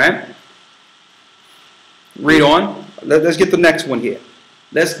 Right? Read on. Let's get the next one here.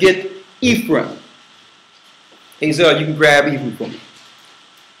 Let's get Ephraim. Hazel, you can grab Ephraim for me.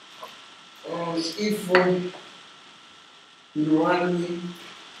 Ephraim, Deuteronomy,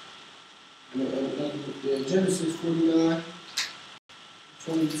 Genesis 49,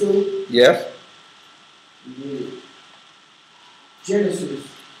 22. Yes. Genesis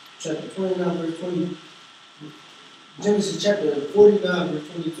chapter 29, verse 20. Genesis chapter 49, verse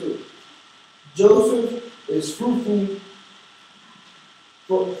 22. Joseph is fruitful,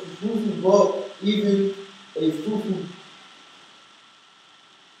 bulk, even a fruitful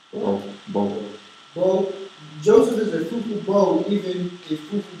bow. Joseph is a fruitful bow, even a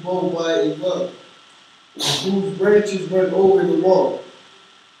fruitful bow by a well, whose branches run over the wall.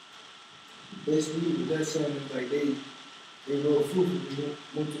 Basically, that sounded like they were fruitful, they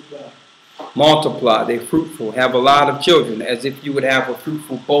multiply. Multiply, they're fruitful, have a lot of children, as if you would have a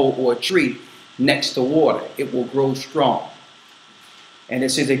fruitful bowl or a tree next to water. It will grow strong. And it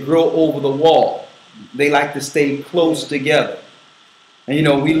says they grow over the wall. They like to stay close together. And you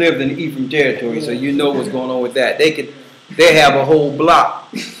know, we lived in Ephraim territory, so you know what's going on with that. They have a whole block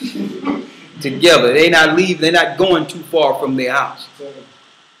together. They're not going too far from their house.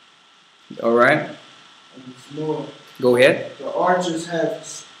 All right? Go ahead. The archers have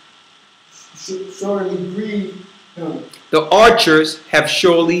surely grieved him. The archers have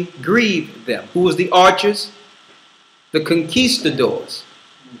surely grieved them. Who was the archers? The conquistadors.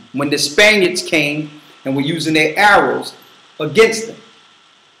 When the Spaniards came and were using their arrows against them,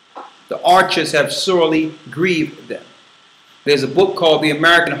 the archers have sorely grieved them. There's a book called The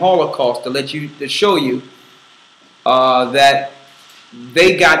American Holocaust to show you that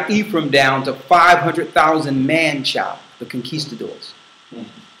they got Ephraim down to 500,000 man-child, the conquistadors.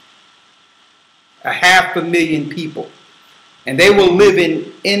 500,000 people. And they were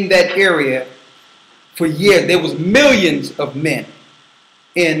living in that area for years. There was millions of men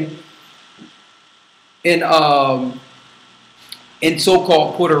in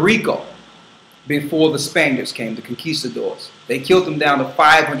so-called Puerto Rico before the Spaniards came, the conquistadors. They killed them down to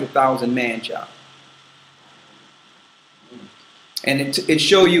 500,000 man-child. And it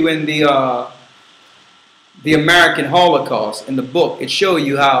show you in the American Holocaust, in the book, it show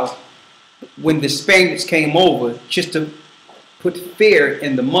you how when the Spaniards came over, just to put fear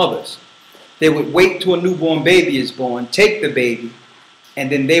in the mothers, they would wait till a newborn baby is born, take the baby,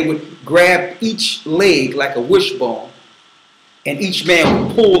 and then they would grab each leg like a wishbone, and each man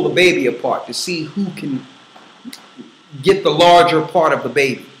would pull the baby apart to see who can get the larger part of the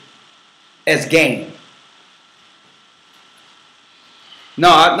baby as game.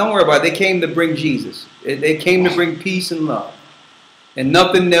 No, don't worry about it. They came to bring Jesus. They came to bring peace and love. And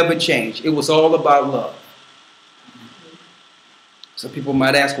nothing never changed. It was all about love. Some people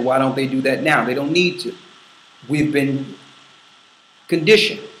might ask, well, why don't they do that now? They don't need to. We've been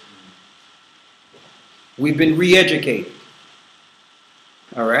conditioned. We've been re-educated.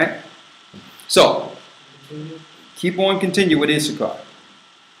 All right? So, keep on, continue with Issachar.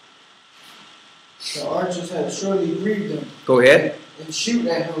 The archers have surely grieved him. Go ahead. And shoot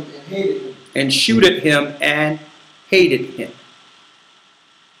at him and hated him. And shoot at him and hated him.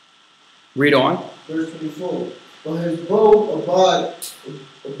 Read on. Verse 24. But his bow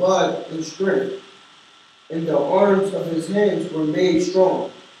abode in strength, and the arms of his hands were made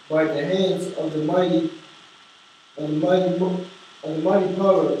strong by the hands of the mighty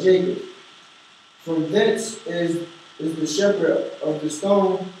power of Jacob. From thence is the shepherd of the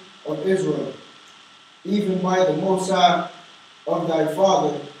stone of Israel, even by the Most High of thy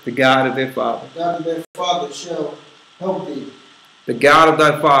father, the God of their father. The God of their father shall help thee. The God of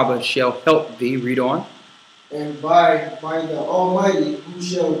thy father shall help thee. Read on. And by the Almighty, who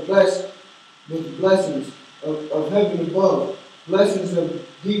shall bless with blessings of heaven above, blessings of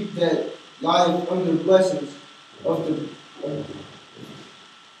deep that lie under blessings of the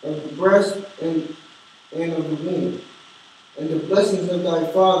breast and of the womb. And the blessings of thy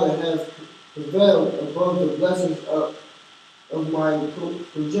father have prevailed above the blessings of my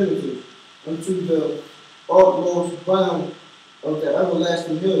progenitors unto the utmost bound of the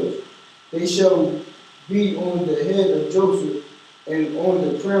everlasting hills. They shall be on the head of Joseph and on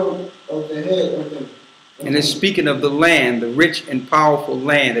the crown of the head of them. And it's speaking of the land, the rich and powerful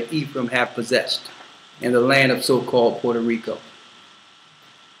land that Ephraim have possessed, and the land of so-called Puerto Rico.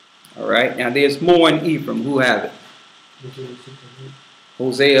 All right, now there's more in Ephraim. Who have it?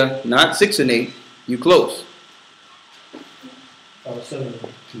 Hosea, not 6 and 8. You close. 7.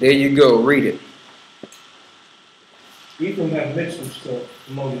 There you go. Read it. Ephraim have mixed himself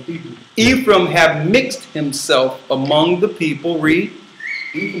among the people. Ephraim have mixed himself among the people. Read.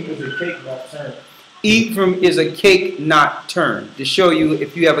 Ephraim is a cake not turned. Ephraim is a cake not turned. To show you,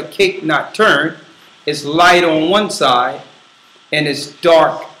 if you have a cake not turned, it's light on one side and it's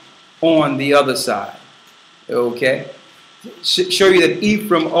dark on the other side. Okay? Show you that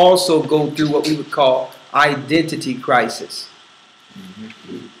Ephraim also go through what we would call identity crisis.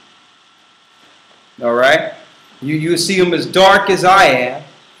 All right? You see him as dark as I am,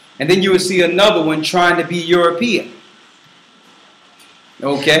 and then you will see another one trying to be European.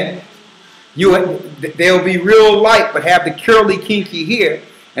 Okay? They'll be real light, but have the curly, kinky hair,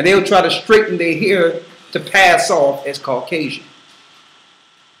 and they'll try to straighten their hair to pass off as Caucasian.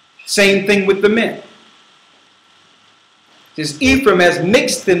 Same thing with the men. This Ephraim has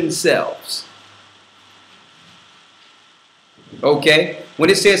mixed themselves. Okay? When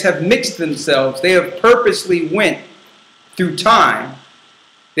it says have mixed themselves, they have purposely went through time.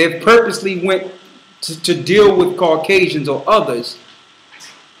 They have purposely went to deal with Caucasians or others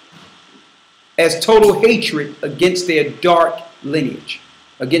as total hatred against their dark lineage,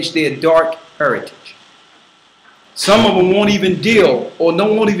 against their dark heritage. Some of them won't even deal or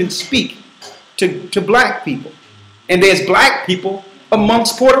won't even speak to black people. And there's black people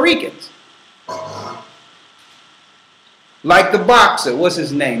amongst Puerto Ricans. Like the boxer, what's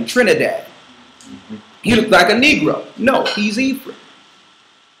his name? Trinidad. He looked like a Negro. No, he's Ephraim.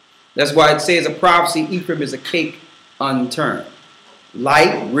 That's why it says a prophecy, Ephraim is a cake unturned.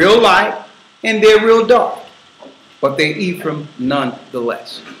 Light, real light, and they're real dark. But they're Ephraim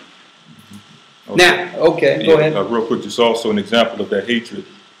nonetheless. Okay. Now, okay, go ahead. Real quick, just also an example of that hatred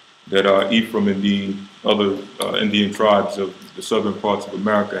that Ephraim and the other Indian tribes of the southern parts of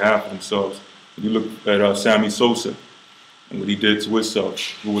America have for themselves. When you look at Sammy Sosa and what he did to himself,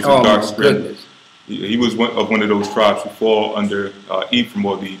 who was a dark skin. He was one of those tribes who fall under Ephraim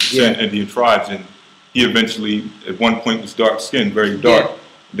or the Indian tribes, and he eventually, at one point, was dark skinned, very dark. Yeah.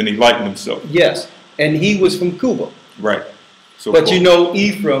 Then he lightened himself. Yes, and he was from Cuba. Right. So, but you know,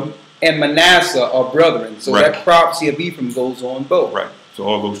 Ephraim and Manasseh are brethren, so that prophecy of Ephraim goes on both. Right. So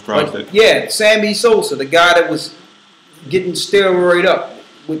all those tribes. But, Sammy Sosa, the guy that was getting steroid up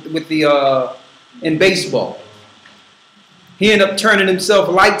with the in baseball, he ended up turning himself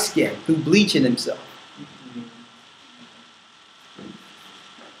light skinned through bleaching himself.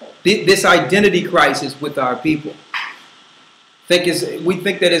 This identity crisis with our people. We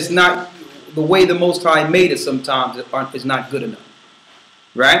think that it's not the way the Most High made us sometimes is not good enough.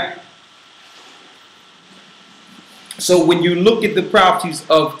 Right? So when you look at the prophecies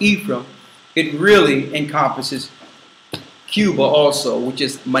of Ephraim, it really encompasses Cuba also, which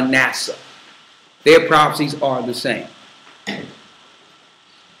is Manasseh. Their prophecies are the same.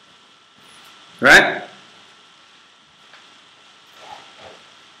 Right?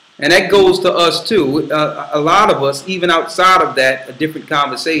 And that goes to us too. A lot of us, even outside of that, a different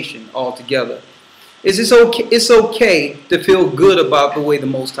conversation altogether. It's okay to feel good about the way the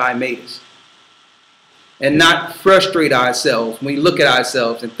Most High made us. And not frustrate ourselves when we look at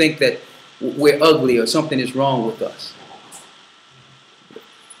ourselves and think that we're ugly or something is wrong with us.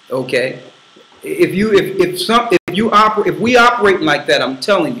 Okay? If we operate like that, I'm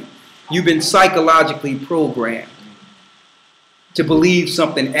telling you, you've been psychologically programmed to believe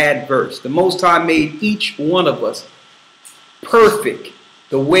something adverse. The Most High made each one of us perfect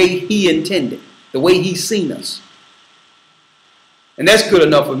the way He intended, the way He's seen us. And that's good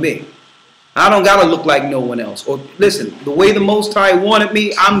enough for me. I don't got to look like no one else. Or listen, the way the Most High wanted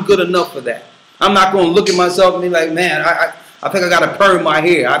me, I'm good enough for that. I'm not going to look at myself and be like, man, I think I got to perm my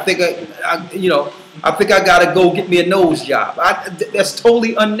hair. I think I got to go get me a nose job. That's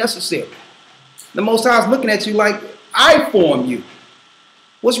totally unnecessary. The Most High is looking at you like, I formed you.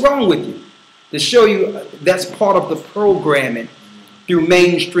 What's wrong with you? To show you that's part of the programming through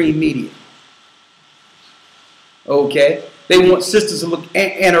mainstream media. Okay? They want sisters to look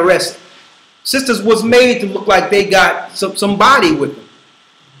anorexic. Sisters was made to look like they got some body with them.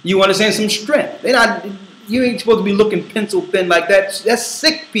 You understand? Some strength. You ain't supposed to be looking pencil thin like that. That's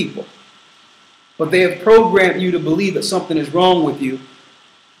sick people. But they have programmed you to believe that something is wrong with you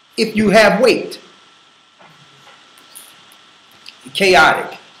if you have weight.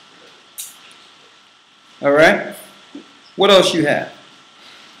 Chaotic. All right? What else you have?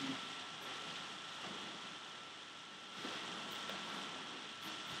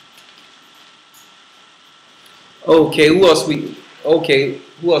 Okay, who else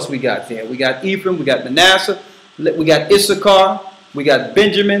we got there? We got Ephraim, we got Manasseh, we got Issachar, we got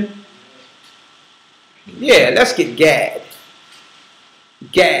Benjamin. Yeah, let's get Gad.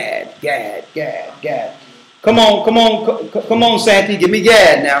 Gad. Come on, Santi, give me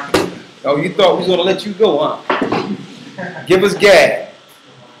Gad now. Oh, you thought we was gonna let you go, huh? Give us Gad.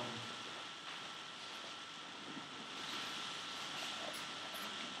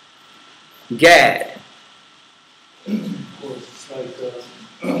 Gad. Of course, it's like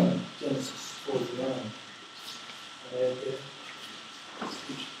Genesis 49. Right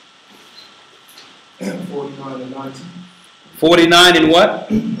there. 49 and 19. 49 and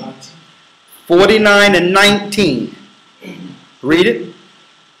what? 19. 49 and 19. Read it.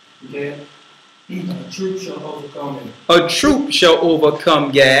 Yeah. A troop shall overcome him. A troop shall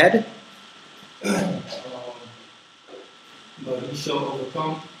overcome Gad, But he shall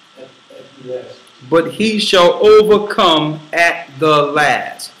overcome at the last. but he shall overcome at the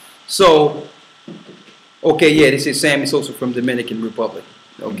last. So, okay, yeah, this is Sammy Sosa from Dominican Republic.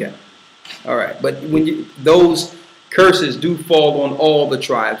 Okay. All right. But when those curses do fall on all the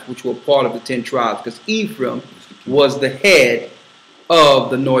tribes, which were part of the 10 tribes, because Ephraim was the head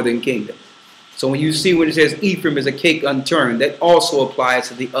of the northern kingdom. So when you see when it says Ephraim is a cake unturned, that also applies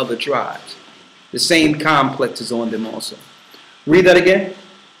to the other tribes. The same complex is on them also. Read that again.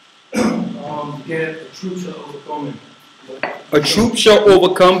 Get a troop shall overcome him. A troop shall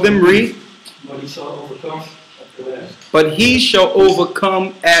overcome them, read. But he shall overcome at the last. But he shall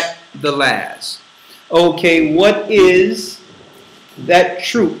overcome at the last. Okay, what is that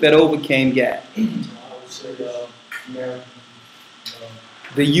troop that overcame Gad? I would say American.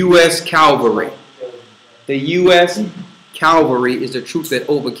 The U.S. Cavalry. The U.S. Cavalry is the troop that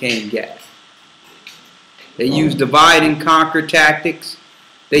overcame Gad. They used divide and conquer tactics.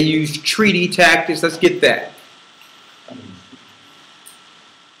 They used treaty tactics. Let's get that.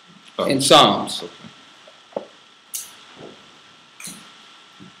 In Psalms.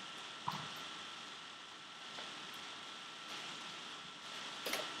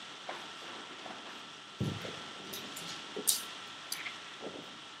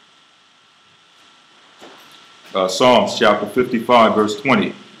 Psalms chapter 55, verse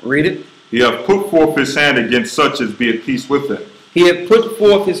 20. Read it. He hath put forth his hand against such as be at peace with him. He had put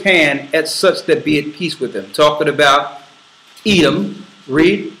forth his hand at such that be at peace with him. Talking about Edom.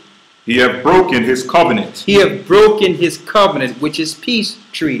 Read. He hath broken his covenant. He hath broken his covenant, which is peace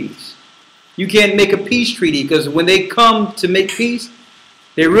treaties. You can't make a peace treaty because when they come to make peace,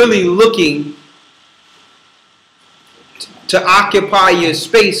 they're really looking to occupy your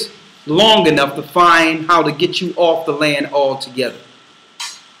space long enough to find how to get you off the land altogether.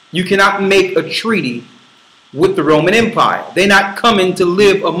 You cannot make a treaty with the Roman Empire. They're not coming to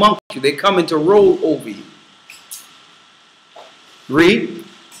live amongst you. They're coming to roll over you. Read.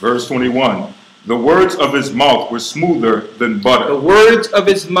 Verse 21. The words of his mouth were smoother than butter. The words of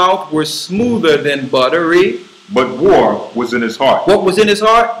his mouth were smoother than butter. Read. But war was in his heart. What was in his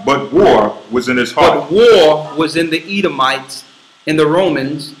heart? But war was in his heart. But war was in the Edomites, in the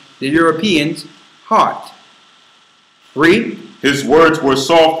Romans, the Europeans' heart. Read. His words were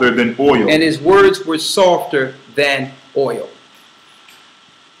softer than oil. And his words were softer than oil.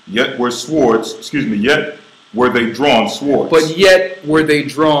 Yet were swords, yet were they drawn swords. But yet were they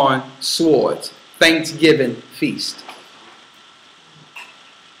drawn swords. Thanksgiving feast.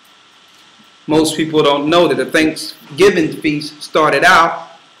 Most people don't know that the Thanksgiving feast started out,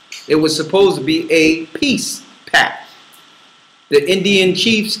 it was supposed to be a peace pact. The Indian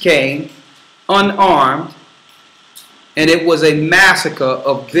chiefs came unarmed, and it was a massacre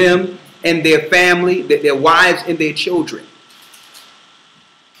of them and their family, their wives and their children.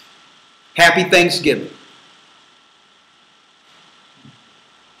 Happy Thanksgiving.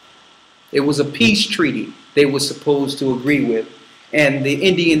 It was a peace treaty they were supposed to agree with. And the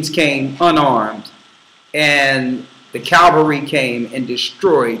Indians came unarmed. And the cavalry came and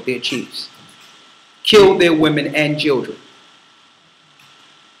destroyed their chiefs. Killed their women and children.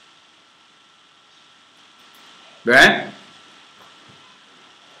 Right?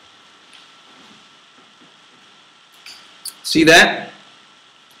 See that?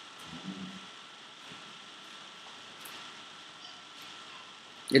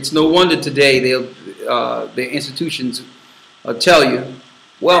 It's no wonder today their institutions tell you,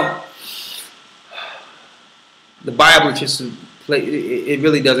 well, the Bible just it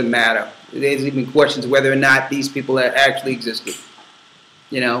really doesn't matter. There's even questions whether or not these people actually existed.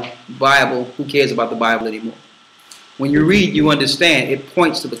 You know, Bible, who cares about the Bible anymore? When you read, you understand. It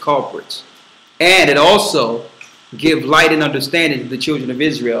points to the culprits. And it also gives light and understanding to the children of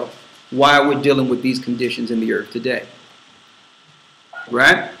Israel why we're dealing with these conditions in the earth today.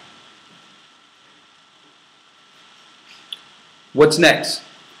 Right? What's next?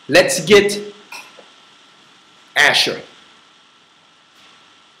 Let's get Asher.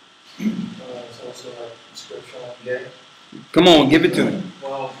 It's also like Come on, give it to me.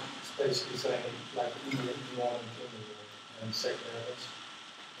 Well, it's basically saying, like, we want to kill me and second evidence.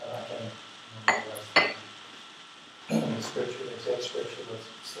 I can't remember the scripture, the exact scripture, but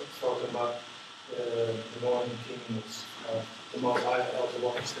it's talking about the northern kingdoms, the Most High held the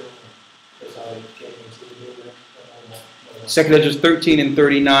water still. That's how he came into the new land. 2 Ezra 13 and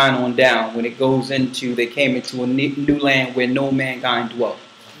 39 on down, when it goes into, they came into a new land where no mankind dwelt.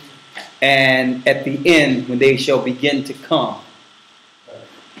 And at the end, when they shall begin to come,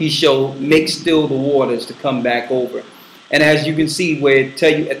 he shall make still the waters to come back over. And as you can see, where it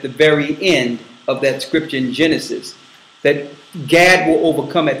tell you at the very end of that scripture in Genesis, that Gad will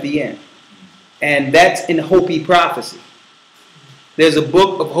overcome at the end. And that's in Hopi prophecy. There's a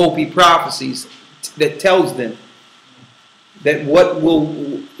book of Hopi prophecies that tells them that what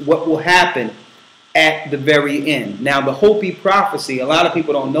will happen at the very end. Now, the Hopi prophecy, a lot of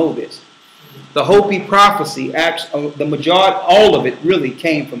people don't know this. The Hopi prophecy, actually, the majority, all of it really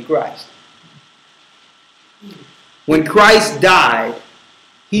came from Christ. When Christ died,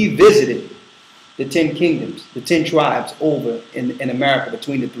 he visited the 10 kingdoms, the 10 tribes over in America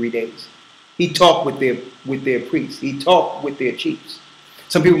between the 3 days. He talked with their priests. He talked with their chiefs.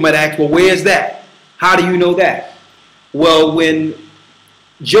 Some people might ask, well, where's that? How do you know that? Well, when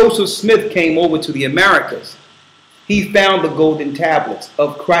Joseph Smith came over to the Americas, he found the golden tablets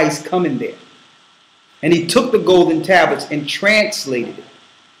of Christ coming there. And he took the golden tablets and translated it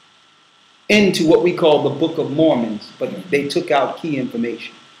into what we call the Book of Mormons, but they took out key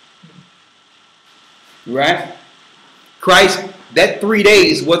information. Right? Christ, that 3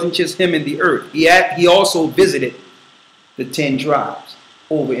 days wasn't just him in the earth. He also visited the 10 tribes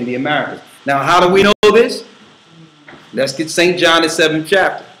over in the Americas. Now, how do we know this? Let's get St. John, the 7th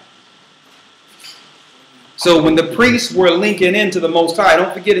chapter. So when the priests were linking into the Most High,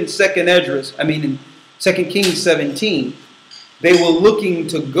 don't forget in 2 Kings 17, they were looking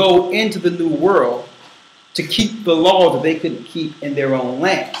to go into the new world to keep the laws that they couldn't keep in their own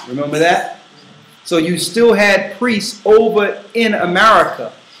land. Remember that? So you still had priests over in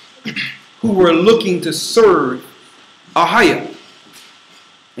America who were looking to serve Ahia.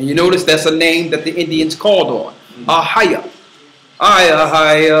 And you notice that's a name that the Indians called on. Ahia. Ahia,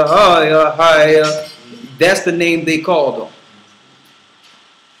 Ahia, Ahia. That's the name they called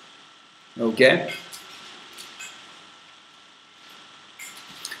on. Okay?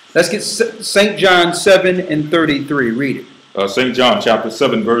 Let's get St. John 7 and 33. Read it. St. John chapter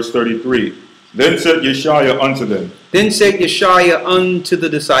 7, verse 33. Then said Yeshua unto them. Then said Yeshua unto the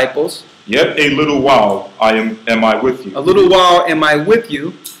disciples. Yet a little while am I with you. A little while am I with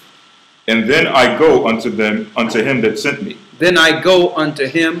you. And then I go unto him that sent me. Then I go unto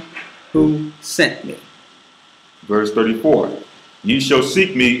him who sent me. Verse 34. Ye shall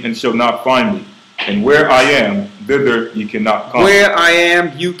seek me and shall not find me. And where I am, thither ye cannot come. Where I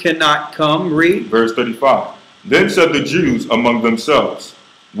am, you cannot come. Read. Verse 35. Then said the Jews among themselves,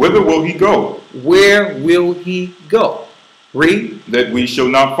 Whither will he go? Where will he go? Read. That we shall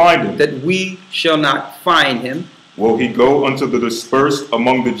not find him. That we shall not find him. Will he go unto the dispersed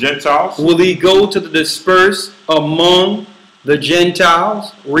among the Gentiles? Will he go to the dispersed among the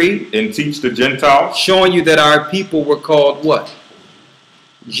Gentiles? Read. And teach the Gentiles? Showing you that our people were called what?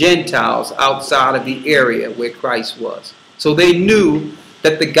 Gentiles, outside of the area where Christ was. So they knew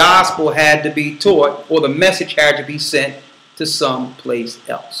that the gospel had to be taught, or the message had to be sent to some place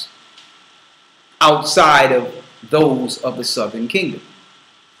else, outside of those of the southern kingdom.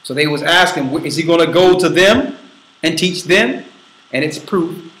 So they was asking, is he going to go to them and teach them? And it's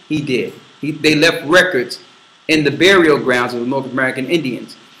proof he did. They left records in the burial grounds of the North American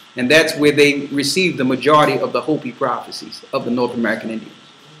Indians. And that's where they received the majority of the Hopi prophecies of the North American Indians.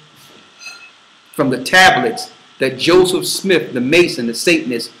 From the tablets that Joseph Smith, the Mason, the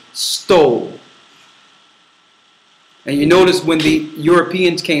Satanist, stole. And you notice when the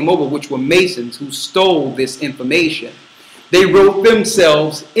Europeans came over, which were Masons who stole this information, they wrote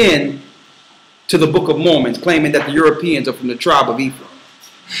themselves in to the Book of Mormons, claiming that the Europeans are from the tribe of Ephraim.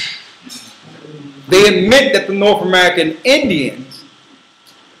 They admit that the North American Indians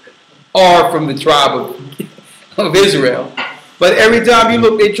are from the tribe of Israel. But every time you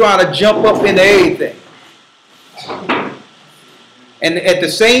look, they try to jump up into anything. And at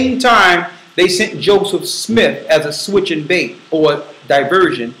the same time, they sent Joseph Smith as a switch and bait or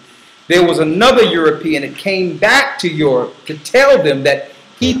diversion. There was another European that came back to Europe to tell them that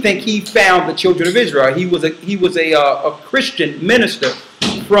he found the children of Israel. He was a Christian minister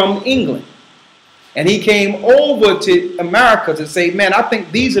from England. And he came over to America to say, man, I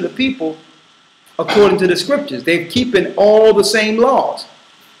think these are the people according to the scriptures. They're keeping all the same laws.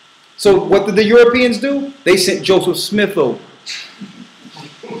 So what did the Europeans do? They sent Joseph Smith over.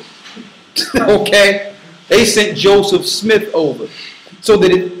 Okay? They sent Joseph Smith over. So that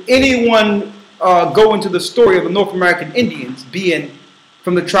if anyone go into the story of the North American Indians being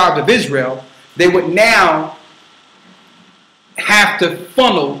from the tribes of Israel, they would now have to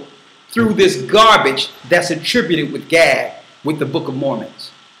funnel through this garbage that's attributed with Gad, with the Book of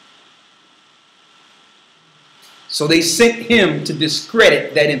Mormons. So they sent him to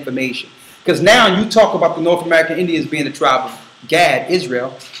discredit that information. Because now you talk about the North American Indians being the tribe of Gad,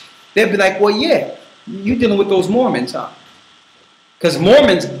 Israel, they'll be like, well, yeah, you're dealing with those Mormons, huh? Because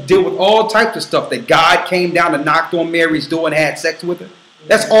Mormons deal with all types of stuff, that God came down and knocked on Mary's door and had sex with her.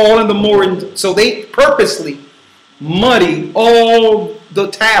 That's all in the Mormon. So they purposely muddy all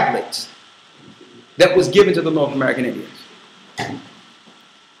the tablets that was given to the North American Indians.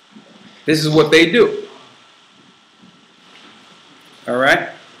 This is what they do. All right.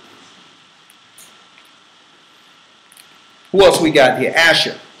 Who else we got here?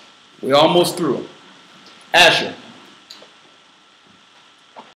 Asher. We're almost through. Asher.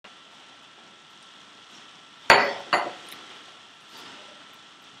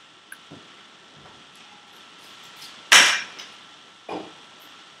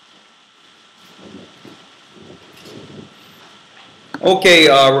 Okay,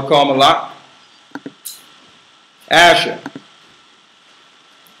 Rakal Malak. Asher.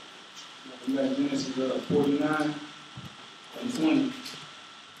 Genesis 49 and 20.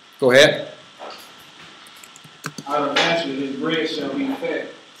 Go ahead. Out of Asher his bread shall be fat,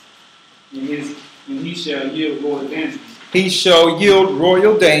 and he shall yield royal dainties. He shall yield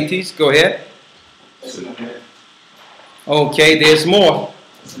royal dainties. Go ahead. That's in that. Okay, there's more.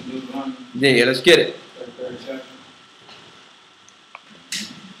 That's in Deuteronomy, Yeah, let's get it. 33rd chapter.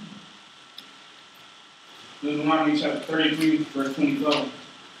 Deuteronomy chapter 33, verse 24.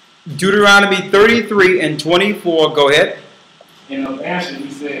 Deuteronomy 33 and 24. Go ahead. And of Asher he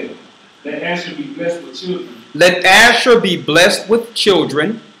said, let Asher be blessed with children. Let Asher be blessed with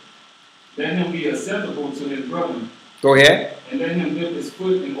children. Let him be acceptable to his brethren. Go ahead. And let him dip his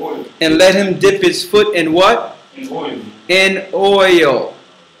foot in oil. And let him dip his foot in what? In oil. In oil.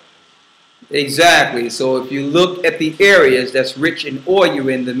 Exactly. So if you look at the areas that's rich in oil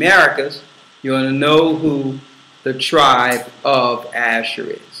in the Americas, you want to know who the tribe of Asher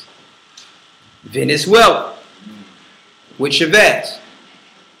is. Venezuela, with Chavez,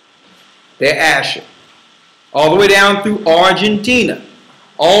 they're Asher. All the way down through Argentina,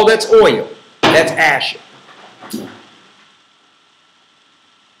 all that's oil, that's Asher.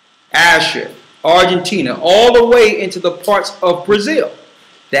 Asher, Argentina, all the way into the parts of Brazil,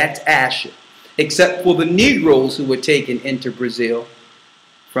 that's Asher. Except for the Negroes who were taken into Brazil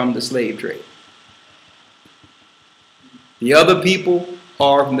from the slave trade. The other people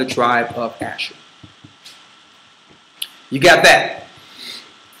are from the tribe of Asher. You got that?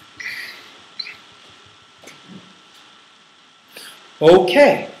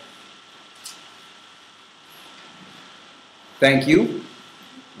 Okay. Thank you.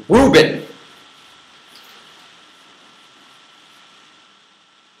 Reuben.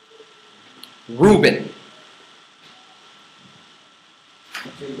 Reuben.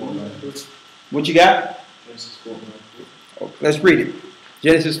 What you got? Oh, let's read it.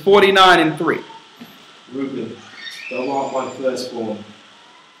 Genesis 49 and 3. Reuben, thou art my firstborn,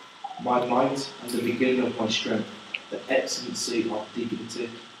 my might and the beginning of my strength, the excellency of dignity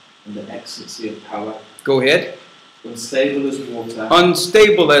and the excellency of power. Go ahead. Unstable as water.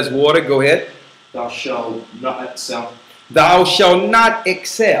 Unstable as water. Go ahead. Thou shalt not excel. Thou shalt not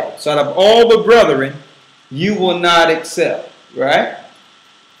excel. So out of all the brethren, you will not excel. Right?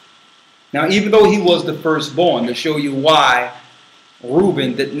 Now, even though he was the firstborn, to show you why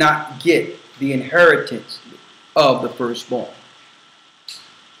Reuben did not get the inheritance of the firstborn.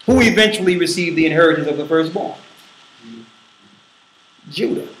 Who eventually received the inheritance of the firstborn?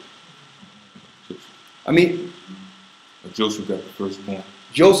 Judah. I mean, Joseph got the firstborn.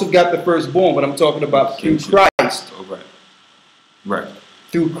 Joseph got the firstborn, but I'm talking about through Christ. Oh, right. Right.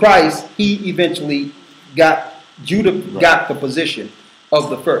 Through Christ, he eventually got, Judah got the position of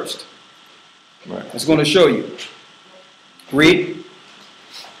the first. Right. It's going to show you. Read.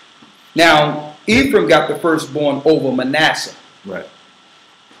 Now, Ephraim got the firstborn over Manasseh. Right.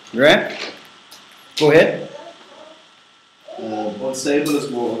 Right? Go ahead. Unstable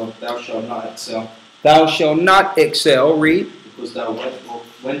as water, thou shalt not excel. Thou shalt not excel. Read. Because thou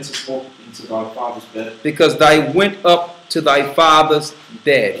wentest up into thy father's bed. Because thy went up to thy father's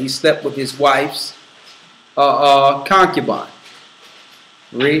bed. He slept with his wife's concubine.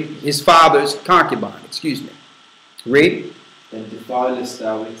 Read. His father's concubine, excuse me. Read. then defilest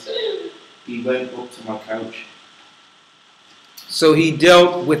thou it. He went up to my couch. So he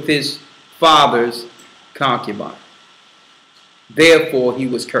dealt with his father's concubine. Therefore he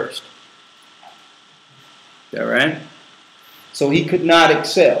was cursed. All right? So he could not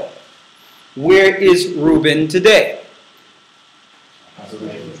excel. Where is Reuben today?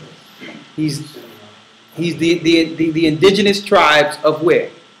 He's the indigenous tribes of where?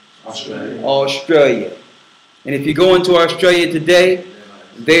 Australia. And if you go into Australia today,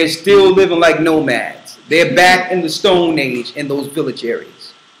 they're still living like nomads. They're back in the Stone Age in those village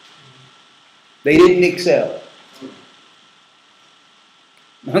areas. They didn't excel.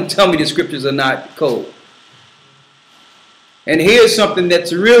 Don't tell me the scriptures are not cold. And here's something that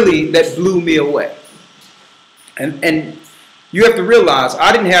blew me away. And you have to realize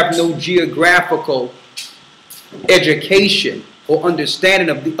I didn't have no geographical education or understanding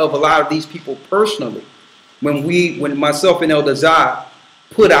of a lot of these people personally. When myself and Elder Zah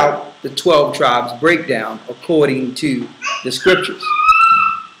put out the 12 tribes breakdown according to the scriptures.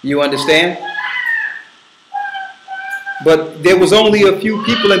 You understand? But there was only a few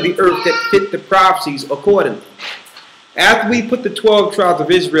people in the earth that fit the prophecies accordingly. After we put the 12 tribes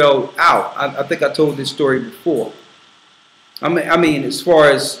of Israel out, I think I told this story before. I mean, as far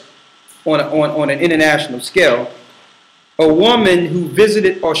as on an international scale, a woman who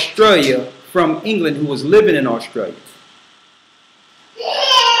visited Australia from England, who was living in Australia,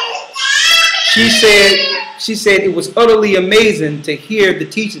 she said it was utterly amazing to hear the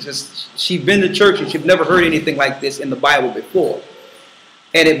teachings. She'd been to church and she'd never heard anything like this in the Bible before.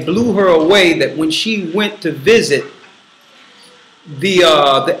 And it blew her away that when she went to visit the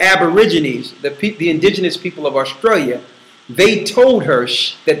Aborigines, the indigenous people of Australia, they told her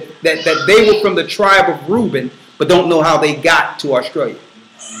that they were from the tribe of Reuben, but don't know how they got to Australia.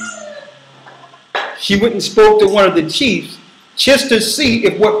 She went and spoke to one of the chiefs just to see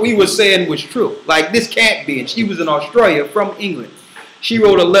if what we were saying was true. Like, this can't be. And she was in Australia from England. She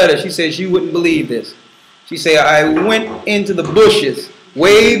wrote a letter. She said she wouldn't believe this. She said, I went into the bushes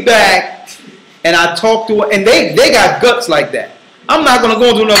way back and I talked to her. And they got guts like that. I'm not going to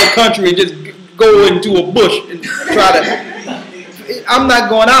go to another country and just go into a bush and try to. I'm not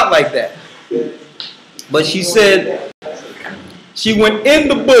going out like that. But she said she went in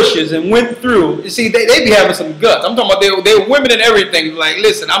the bushes and went through. You see, they be having some guts. I'm talking about they were women and everything. Like,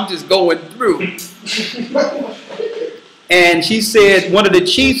 listen, I'm just going through. And she said one of the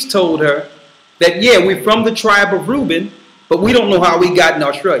chiefs told her that, yeah, we're from the tribe of Reuben, but we don't know how we got in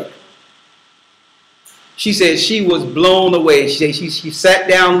Australia. She said she was blown away. She said she sat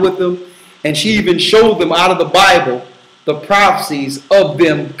down with them and she even showed them out of the Bible the prophecies of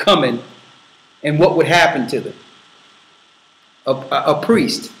them coming and what would happen to them. A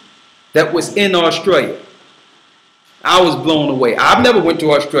priest that was in Australia. I was blown away. I've never went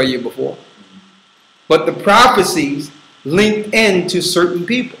to Australia before. But the prophecies linked into certain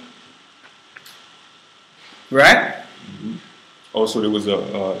people. Right? Mm-hmm. Also, there was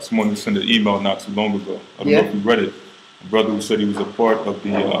someone who sent an email not too long ago. I don't know if you read it. A brother who said he was a part of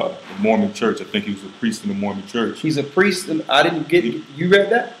the Mormon church. I think he was a priest in the Mormon church. He's a priest? I didn't get it. You read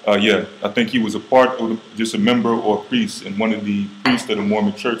that? Yeah. I think he was a part of just a member or a priest. And one of the priests of the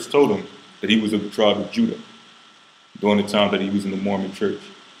Mormon church told him that he was of the tribe of Judah during the time that he was in the Mormon church.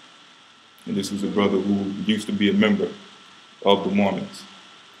 And this was a brother who used to be a member of the Mormons.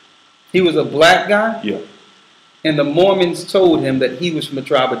 He was a black guy? Yeah. And the Mormons told him that he was from the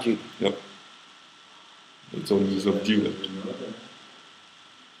tribe of Judah. Yep. They told him he was of Judah.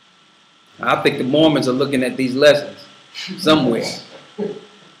 I think the Mormons are looking at these lessons somewhere.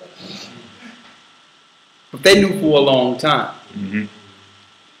 But they knew for a long time. Mm-hmm.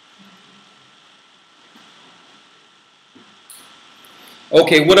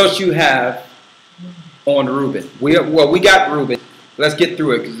 Okay, what else you have on Reuben? We got Reuben. Let's get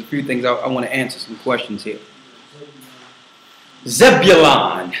through it because there's a few things I want to answer some questions here.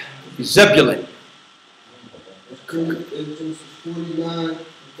 Zebulon. Genesis 49,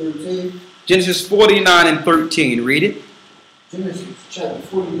 13. Genesis 49 and 13. Read it. Genesis chapter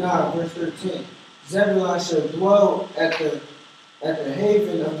 49, verse 13. Zebulon shall dwell at the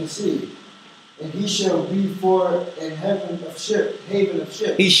haven of the sea, and he shall be for an haven of ships.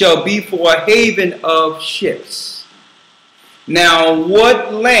 He shall be for a haven of ships. Now,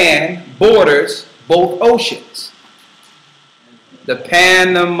 what land borders both oceans? The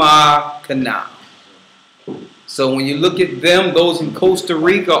Panama Canal. So when you look at them, those in Costa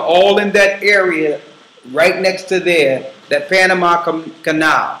Rica, all in that area, right next to there, that Panama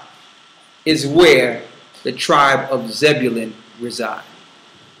Canal is where the tribe of Zebulun reside.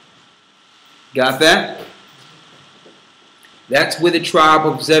 Got that? That's where the tribe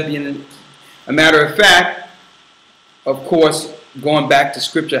of Zebulun. A matter of fact, of course, going back to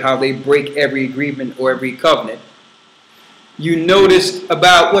scripture, how they break every agreement or every covenant. You noticed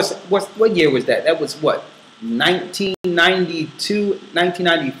about what year was that? That was what, 1992,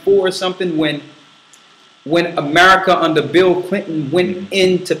 1994 or something, when America under Bill Clinton went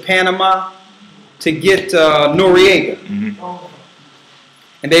into Panama to get Noriega.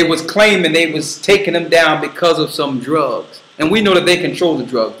 And they was claiming they was taking them down because of some drugs. And we know that they control the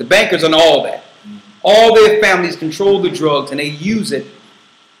drugs. The bankers and all that. All their families control the drugs, and they use it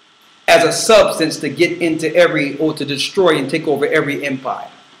as a substance to get into every, or to destroy and take over every empire.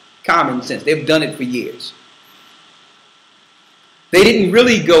 Common sense. They've done it for years. They didn't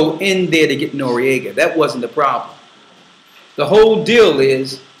really go in there to get Noriega. That wasn't the problem. The whole deal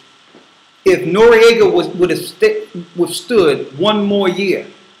is, if Noriega would have withstood one more year,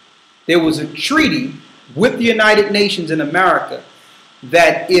 there was a treaty with the United Nations in America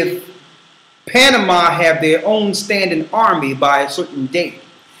that if Panama have their own standing army by a certain date,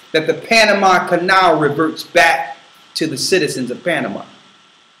 that the Panama Canal reverts back to the citizens of Panama.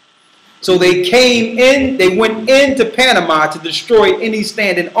 So they came in, they went into Panama to destroy any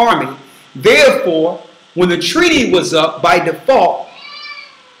standing army. Therefore, when the treaty was up, by default,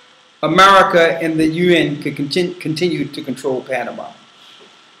 America and the UN could continue to control Panama.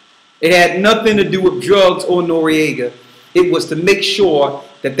 It had nothing to do with drugs or Noriega. It was to make sure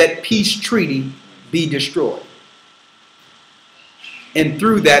that that peace treaty be destroyed. And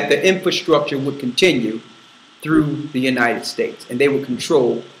through that, the infrastructure would continue through the United States, and they would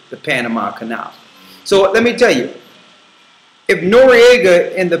control the Panama Canal. So let me tell you, if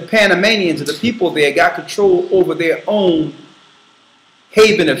Noriega and the Panamanians, or the people there, got control over their own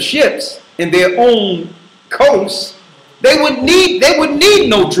haven of ships and their own coast, they would need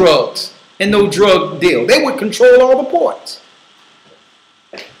no drugs and no drug deal. They would control all the ports.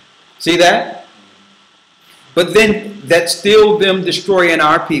 See that? But then that's still them destroying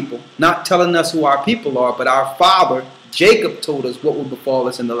our people, not telling us who our people are, but our father Jacob told us what will befall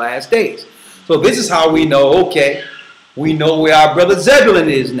us in the last days. So this is how we know, okay, we know where our brother Zebulun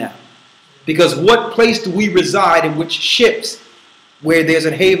is now. Because what place do we reside in which ships, where there's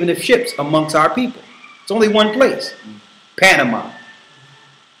a haven of ships amongst our people? It's only one place. Panama.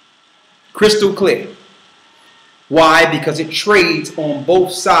 Crystal clear. Why? Because it trades on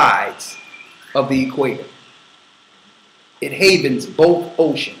both sides of the equator. It havens both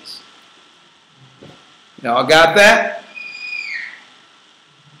oceans. Now, I got that?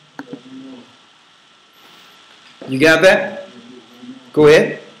 You got that? Go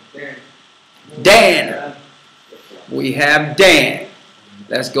ahead. Dan. We have Dan.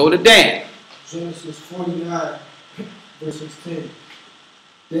 Let's go to Dan. Genesis 49, verse 16.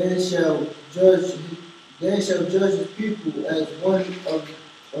 Dan shall judge his people as one of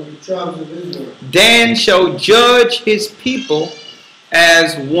the tribes of Israel. Dan shall judge his people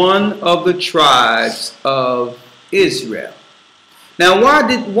as one of the tribes of Israel. Now, why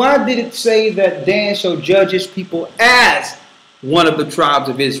did it say that Dan shall judge his people as one of the tribes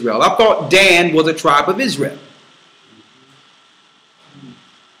of Israel? I thought Dan was a tribe of Israel.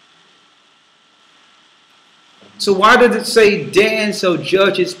 So why did it say Dan shall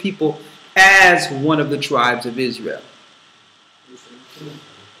judge his people as one of the tribes of Israel?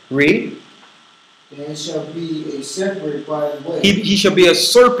 Read. Dan shall be a separate by the way. He shall be a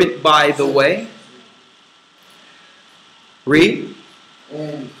serpent by the way. Read.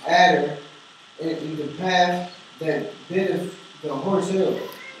 And adder in the path that biteth the horse hill.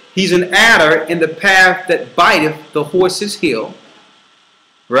 He's an adder in the path that biteth the horse's heel.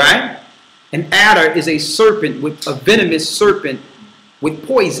 Right? An adder is a serpent, with a venomous serpent with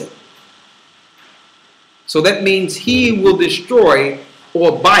poison. So that means he will destroy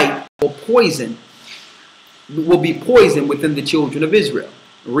or bite or poison, will be poisoned within the children of Israel.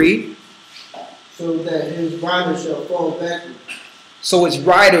 Read. So that his rider shall fall backward. So his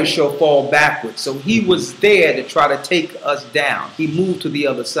rider shall fall backwards. So he was there to try to take us down. He moved to the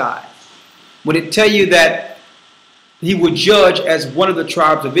other side. When it tell you that he would judge as one of the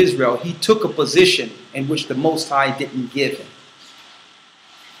tribes of Israel, he took a position in which the Most High didn't give him.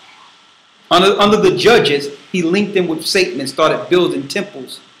 Under the judges, he linked in with Satan and started building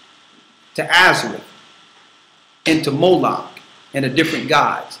temples to Azareth and to Moloch and the different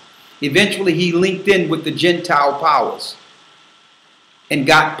gods. Eventually, he linked in with the Gentile powers and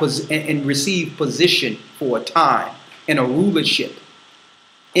and received position for a time and a rulership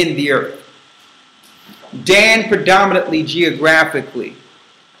in the earth. Dan predominantly geographically,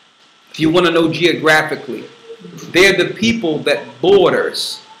 if you want to know geographically, they're the people that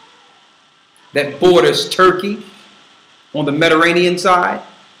borders Turkey, on the Mediterranean side,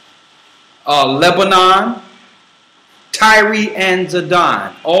 Lebanon, Tyre and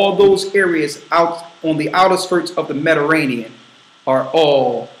Zidon, all those areas out on the outer skirts of the Mediterranean are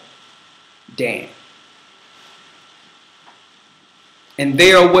all Dan. And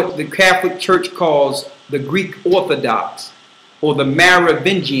they are what the Catholic Church calls the Greek Orthodox, or the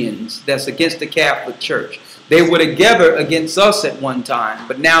Merovingians, that's against the Catholic Church. They were together against us at one time,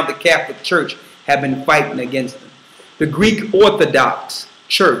 but now the Catholic Church have been fighting against them. The Greek Orthodox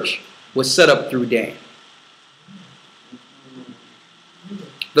Church was set up through Dan.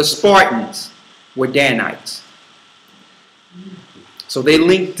 The Spartans were Danites. So they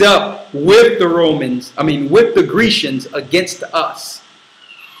linked up with the Romans, with the Grecians against us.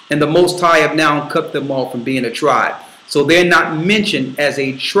 And the Most High have now cut them off from being a tribe. So they're not mentioned as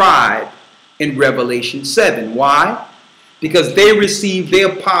a tribe in Revelation 7. Why? Because they received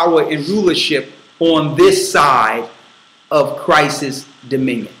their power and rulership on this side of Christ's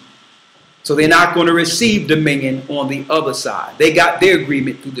dominion. So they're not going to receive dominion on the other side. They got their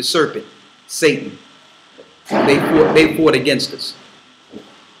agreement through the serpent, Satan. They fought against us.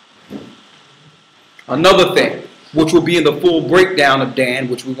 Another thing, which will be in the full breakdown of Dan,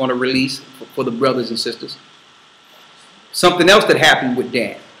 which we're going to release for the brothers and sisters. Something else that happened with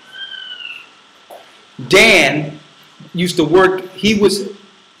Dan. Dan used to work,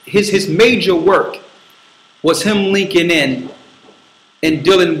 his major work was him linking in and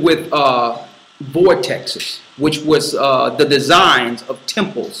dealing with vortexes, which was the designs of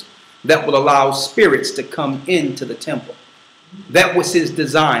temples that would allow spirits to come into the temple. That was his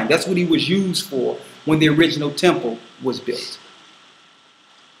design. That's what he was used for when the original temple was built.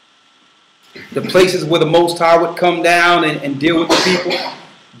 The places where the Most High would come down and deal with the people,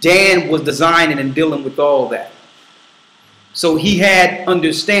 Dan was designing and dealing with all that. So he had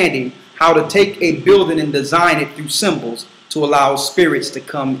understanding how to take a building and design it through symbols to allow spirits to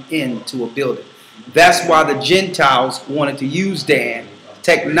come into a building. That's why the Gentiles wanted to use Dan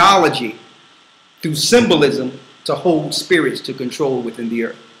technology through symbolism to hold spirits to control within the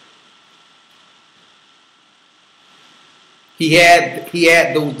earth. He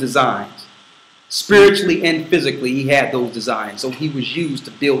had those designs. Spiritually and physically, he had those designs. So he was used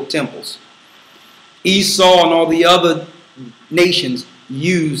to build temples. Esau and all the other nations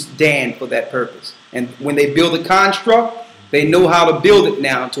used Dan for that purpose. And when they build a construct, they know how to build it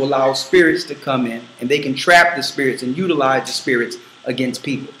now to allow spirits to come in. And they can trap the spirits and utilize the spirits against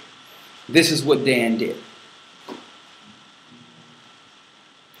people. This is what Dan did.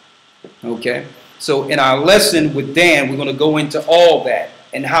 Okay? So in our lesson with Dan, we're going to go into all that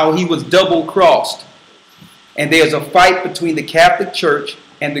and how he was double-crossed. And there's a fight between the Catholic Church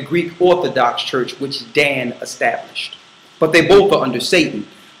and the Greek Orthodox Church, which Dan established. But they both are under Satan,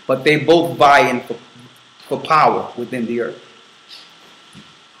 but they both vie in for power within the earth.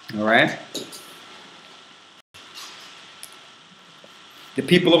 All right? The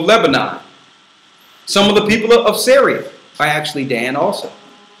people of Lebanon. Some of the people of Syria are actually Dan also.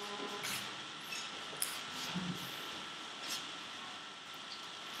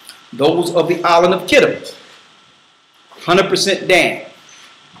 Those of the island of Kittim, 100% Dan.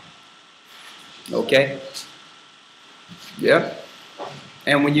 Okay? Yeah.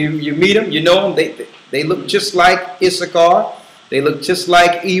 And when you meet them, you know them. They look just like Issachar. They look just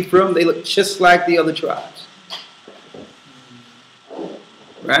like Ephraim. They look just like the other tribes.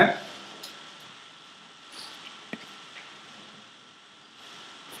 Right?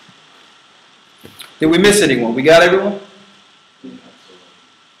 Did we miss anyone? We got everyone?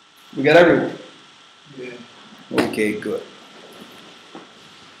 We got everyone? Yeah. Okay, good.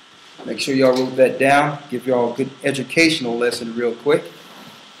 Make sure y'all wrote that down. Give y'all a good educational lesson real quick.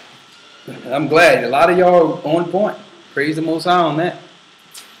 I'm glad. A lot of y'all are on point. Praise the Most High on that.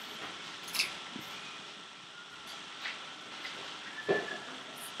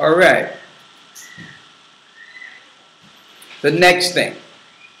 All right. The next thing.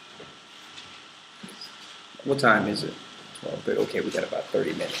 What time is it? 12:30. Okay, we got about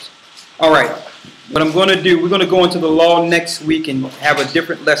 30 minutes. All right. What I'm going to do, we're going to go into the law next week and have a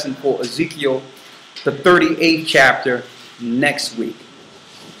different lesson for Ezekiel, the 38th chapter, next week.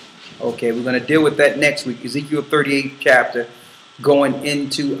 Okay, we're going to deal with that next week. Ezekiel 38th chapter, going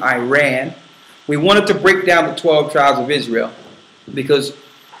into Iran. We wanted to break down the 12 tribes of Israel because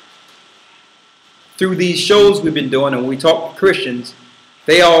through these shows we've been doing, and when we talk to Christians,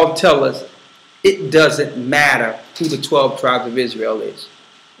 they all tell us it doesn't matter who the 12 tribes of Israel is.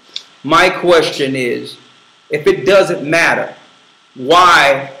 My question is, if it doesn't matter,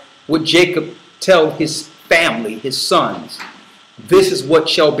 why would Jacob tell his family, his sons, this is what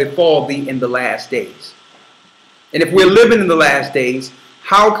shall befall thee in the last days? And if we're living in the last days,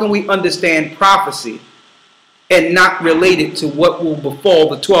 how can we understand prophecy and not relate it to what will befall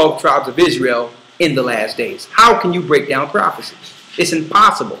the 12 tribes of Israel in the last days? How can you break down prophecy? It's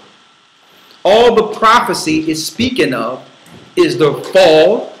impossible. All the prophecy is speaking of is the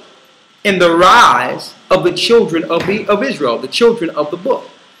fall and the rise of the children of Israel, the children of the book.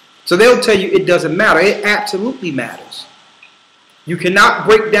 So they'll tell you it doesn't matter. It absolutely matters. You cannot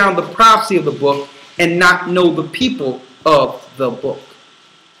break down the prophecy of the book and not know the people of the book.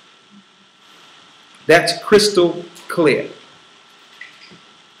 That's crystal clear.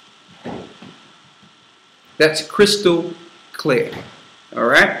 That's crystal clear. All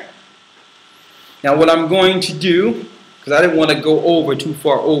right? Now what I'm going to do, because I didn't want to go over too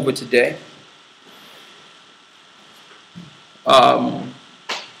far over today,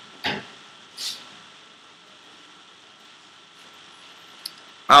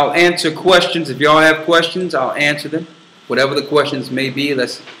 I'll answer questions. If y'all have questions, I'll answer them. Whatever the questions may be,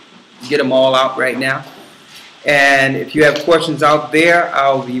 let's get them all out right now. And if you have questions out there,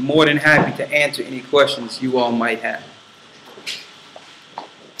 I'll be more than happy to answer any questions you all might have.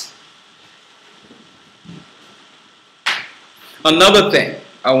 Another thing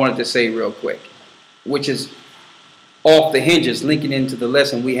I wanted to say real quick, which is off the hinges, linking into the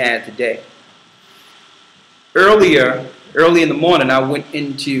lesson we had today. Early in the morning, I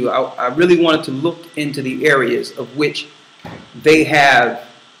really wanted to look into the areas of which they have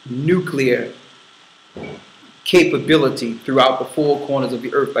nuclear capability throughout the four corners of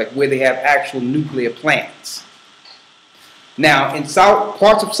the earth, like where they have actual nuclear plants. Now, in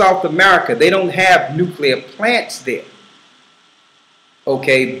parts of South America, they don't have nuclear plants there.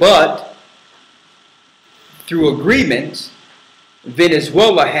 Okay, but through agreements,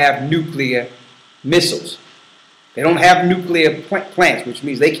 Venezuela have nuclear missiles. They don't have nuclear plants, which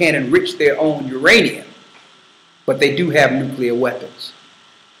means they can't enrich their own uranium, but they do have nuclear weapons.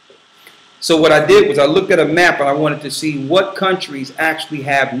 So what I did was I looked at a map and I wanted to see what countries actually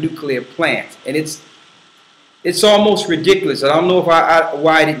have nuclear plants. And it's almost ridiculous. I don't know if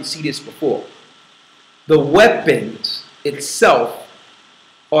why I didn't see this before. The weapons itself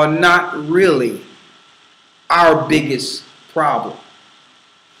are not really our biggest problem.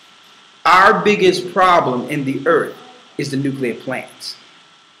 Our biggest problem in the earth is the nuclear plants.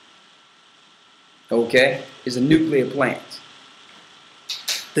 Okay? Is the nuclear plants.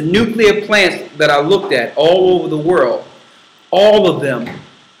 The nuclear plants that I looked at all over the world, all of them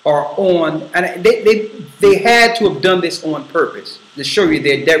are on, and they had to have done this on purpose to show you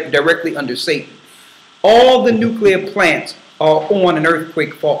they're directly under Satan. All the nuclear plants are on an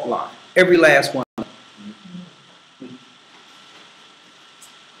earthquake fault line. Every last one.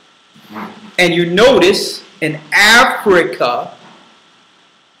 And you notice in Africa,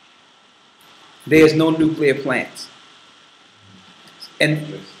 there's no nuclear plants.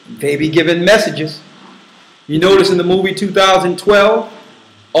 And they be giving messages. You notice in the movie 2012,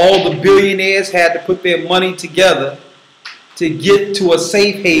 all the billionaires had to put their money together to get to a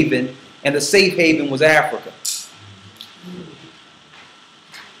safe haven, and the safe haven was Africa.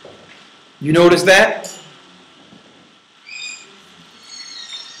 You notice that?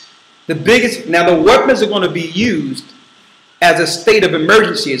 Now the weapons are going to be used as a state of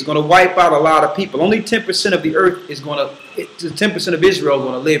emergency. It's going to wipe out a lot of people. Only 10% of the earth is going to, 10% of Israel is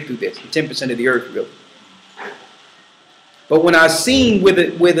going to live through this. 10% of the earth, really. But when I seen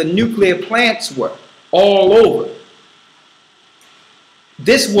where the nuclear plants were all over,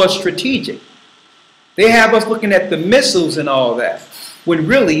 this was strategic. They have us looking at the missiles and all that, when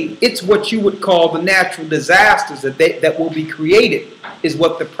really it's what you would call the natural disasters that will be created is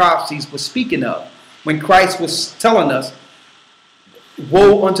what the prophecies were speaking of. When Christ was telling us,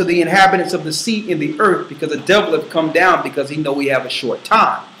 woe unto the inhabitants of the sea and the earth, because the devil have come down because he know we have a short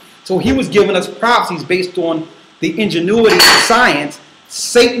time. So he was giving us prophecies based on the ingenuity of science.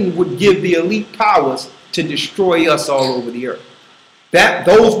 Satan would give the elite powers to destroy us all over the earth.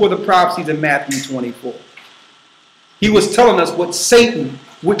 Those were the prophecies in Matthew 24. He was telling us what Satan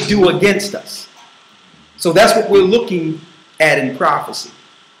would do against us. So that's what we're looking at in prophecy.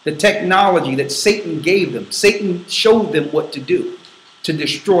 The technology that Satan gave them. Satan showed them what to do to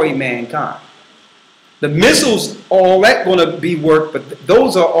destroy mankind. The missiles, all that going to be worked, but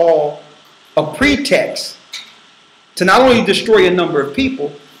those are all a pretext to not only destroy a number of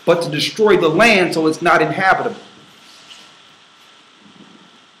people, but to destroy the land so it's not inhabitable.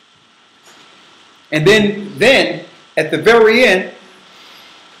 And then at the very end,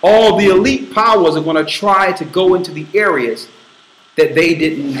 all the elite powers are going to try to go into the areas that they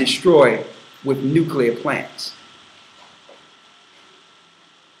didn't destroy with nuclear plants.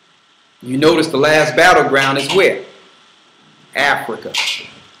 You notice the last battleground is where? Africa.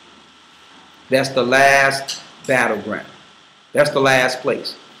 That's the last battleground. That's the last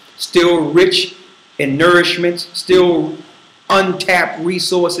place. Still rich in nourishments, still untapped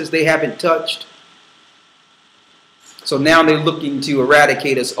resources they haven't touched. So now they're looking to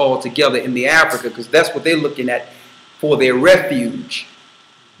eradicate us altogether in the Africa, because that's what they're looking at for their refuge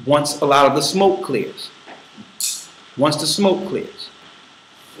once a lot of the smoke clears. Once the smoke clears.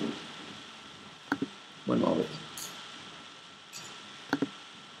 One moment.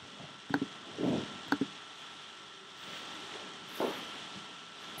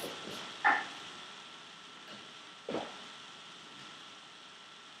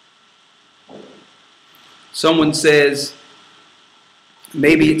 Someone says,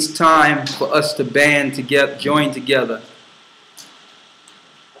 maybe it's time for us to band together, join together,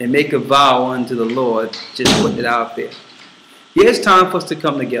 and make a vow unto the Lord. Just putting it out there. Yeah, it's time for us to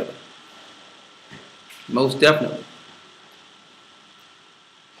come together. Most definitely.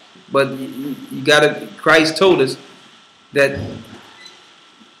 But you gotta, Christ told us that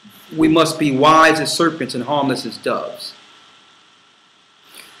we must be wise as serpents and harmless as doves.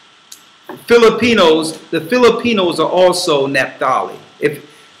 The Filipinos are also Naphtali. If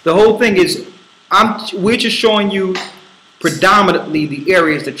the whole thing is, we're just showing you predominantly the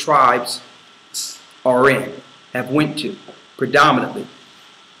areas the tribes are in, have went to, predominantly.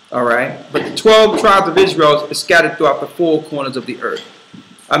 All right, but the 12 tribes of Israel are scattered throughout the four corners of the earth.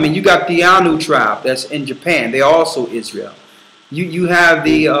 I mean, you got the Anu tribe that's in Japan. They're also Israel. You have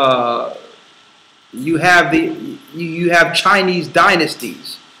Chinese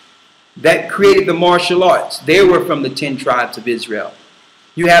dynasties that created the martial arts. They were from the 10 tribes of Israel.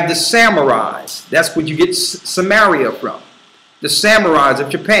 You have the samurais. That's where you get Samaria from. The samurais of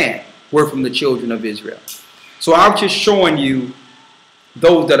Japan were from the children of Israel. So I'm just showing you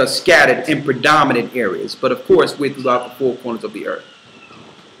those that are scattered in predominant areas. But of course, we're throughout the four corners of the earth.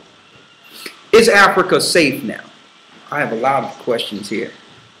 Is Africa safe now? I have a lot of questions here.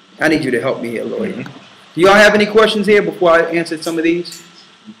 I need you to help me here, Lloyd. Do y'all have any questions here before I answer some of these?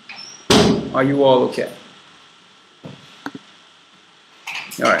 Are you all okay?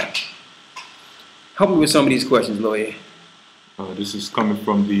 All right. Help me with some of these questions, Lloyd. This is coming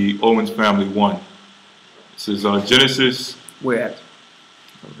from the Owens family 1. This is Genesis. Where at?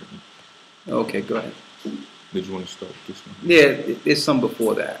 Okay, go ahead. Did you want to start with this one? Yeah, there's some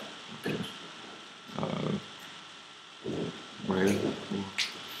before that. Okay. Right here.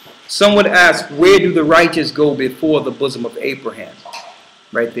 Some would ask, where do the righteous go before the bosom of Abraham?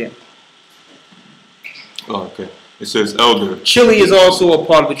 Right there. Oh, okay. It says elder. Chile is also a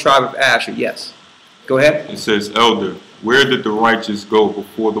part of the tribe of Asher. Yes. Go ahead. It says elder. Where did the righteous go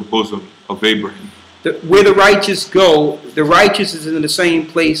before the bosom of Abraham? Where the righteous go, the righteous is in the same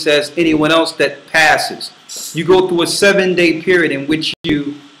place as anyone else that passes. You go through a 7-day period in which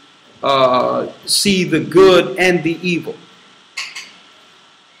you see the good and the evil.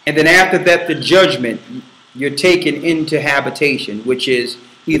 And then after that, the judgment, you're taken into habitation, which is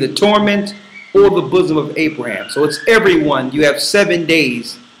either torment or the bosom of Abraham. So it's everyone. You have 7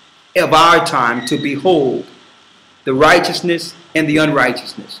 days of our time to behold the righteousness and the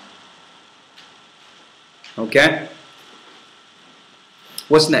unrighteousness. Okay?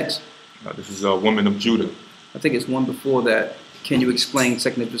 What's next? This is a woman of Judah. I think it's one before that. Can you explain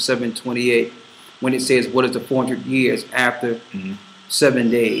 2 Nephi 7:28 when it says, what is the 400 years after 7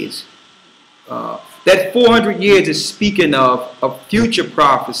 days? That 400 years is speaking of a future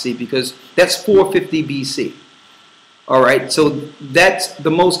prophecy, because that's 450 BC. All right, so that's the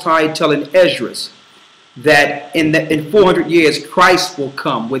Most High telling Esdras that in 400 years Christ will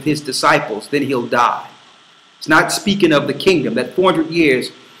come with his disciples, then he'll die. It's not speaking of the kingdom. That 400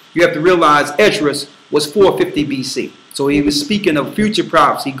 years, you have to realize Esdras was 450 BC. So he was speaking of future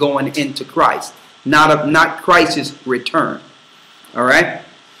prophecy going into Christ, not Christ's return. All right?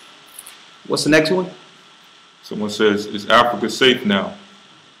 What's the next one? Someone says, is Africa safe now?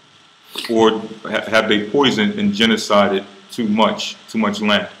 Or have they poisoned and genocided too much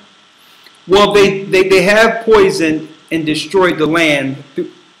land? Well, they have poisoned and destroyed the land.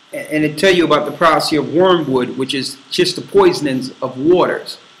 And they tell you about the prophecy of wormwood, which is just the poisonings of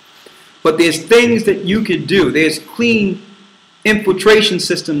waters. But there's things that you can do. There's clean infiltration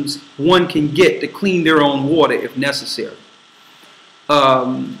systems one can get to clean their own water if necessary.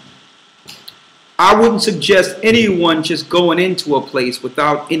 I wouldn't suggest anyone just going into a place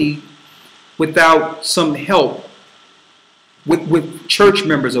without some help with church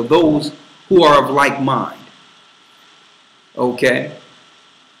members or those who are of like mind. Okay.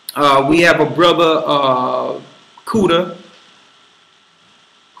 We have a brother, Kuda,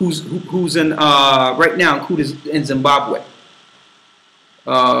 who's in right now Kuta's in Zimbabwe.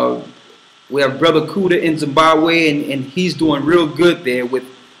 We have Brother Kuta in Zimbabwe, and he's doing real good there with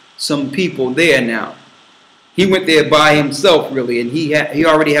some people there now. He went there by himself, really, and he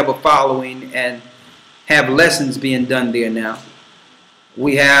already have a following and have lessons being done there now.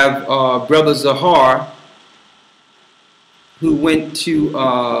 We have Brother Zahar, who went to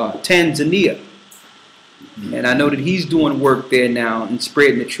Tanzania, and I know that he's doing work there now and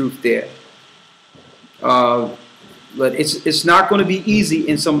spreading the truth there. But it's not going to be easy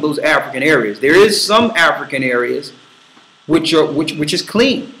in some of those African areas. There is some African areas which is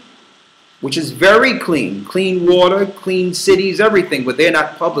clean, which is very clean, clean water, clean cities, everything, but they're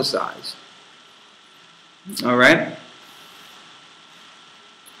not publicized. All right.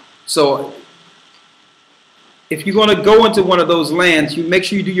 So if you're going to go into one of those lands, you make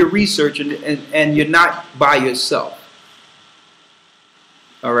sure you do your research and you're not by yourself.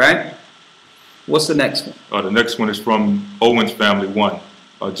 All right. What's the next one? The next one is from Owen's family 1.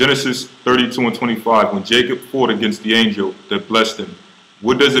 Genesis 32 and 25. When Jacob fought against the angel that blessed him,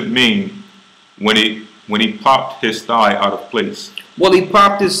 what does it mean when he popped his thigh out of place? Well, he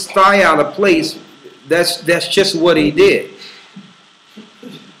popped his thigh out of place. That's just what he did.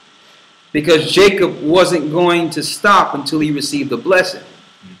 Because Jacob wasn't going to stop until he received the blessing.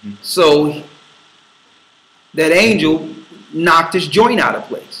 Mm-hmm. So that angel knocked his joint out of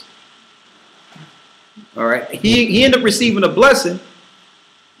place. All right. He ended up receiving a blessing,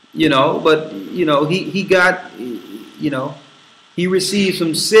 you know, but, you know, he got, you know, he received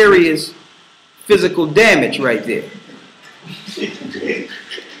some serious physical damage right there.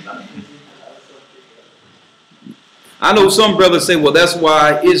 I know some brothers say, well, that's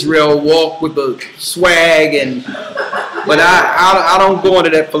why Israel walked with the swag, but I don't go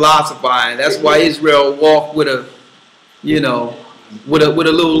into that philosophizing. That's why Israel walked with a, you know, with a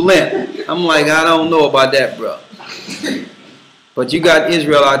little limp. I'm like, I don't know about that, bro. But you got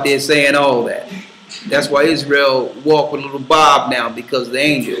Israel out there saying all that. That's why Israel walked with a little bob now, because of the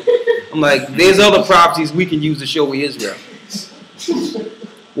angel. I'm like, there's other prophecies we can use to show we Israel.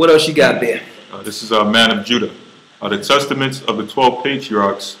 What else you got there? This is a man of Judah. The testaments of the 12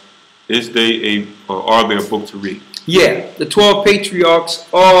 patriarchs, are they a book to read? Yeah, the 12 patriarchs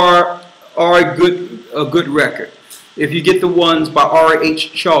are a good record. If you get the ones by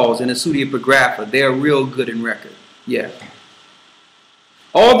R.H. Charles and the Pseudepigrapha, they're real good in record. Yeah.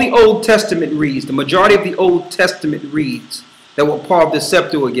 All the Old Testament reads, the majority of the Old Testament reads that were part of the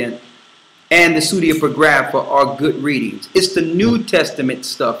Septuagint and the Pseudepigrapha are good readings. It's the New Testament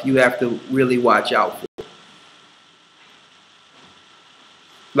stuff you have to really watch out for.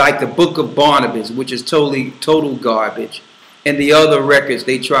 Like the Book of Barnabas, which is total garbage, and the other records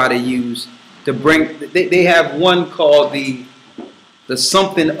they try to use to bring. They have one called the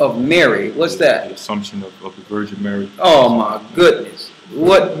something of Mary. What's that? The Assumption of the Virgin Mary. Oh my goodness!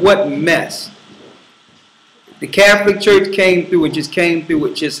 What mess! The Catholic Church came through and just came through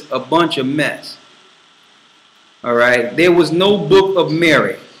with just a bunch of mess. All right, there was no Book of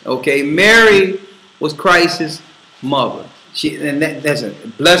Mary. Okay, Mary was Christ's mother. That's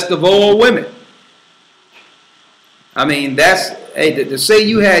blessed of all women. I mean, to say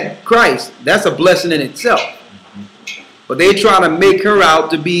you had Christ, that's a blessing in itself. But they try to make her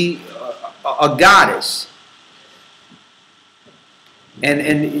out to be a goddess,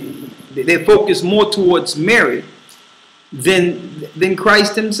 and they focus more towards Mary than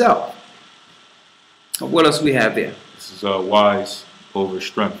Christ himself. What else we have there? This is wise over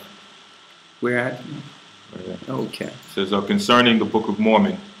strength. Where at? Okay. It says, concerning the Book of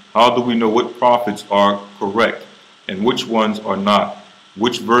Mormon, how do we know what prophets are correct and which ones are not?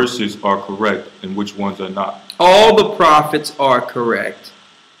 Which verses are correct and which ones are not? All the prophets are correct.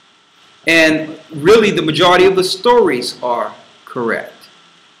 And really the majority of the stories are correct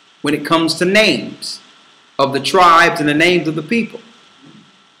when it comes to names of the tribes and the names of the people.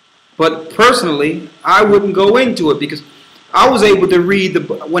 But personally, I wouldn't go into it because I was able to read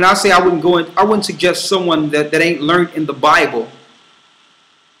when I say I wouldn't suggest someone that ain't learned in the Bible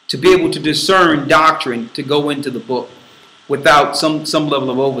to be able to discern doctrine to go into the book without some level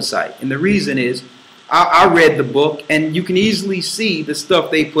of oversight. And the reason is I read the book and you can easily see the stuff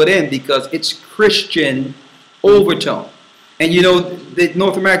they put in because it's Christian overtone. And you know, the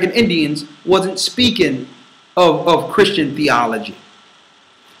North American Indians wasn't speaking of Christian theology.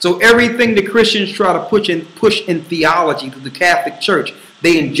 So everything the Christians try to push in theology to the Catholic Church,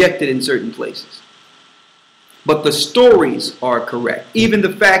 they inject it in certain places. But the stories are correct. Even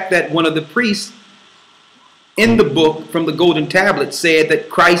the fact that one of the priests in the book from the Golden Tablet said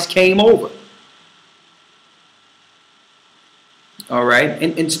that Christ came over. all right,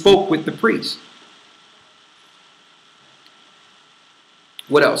 and spoke with the priest.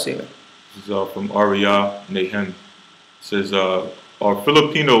 What else here? This is from Arya Nahem. It says, are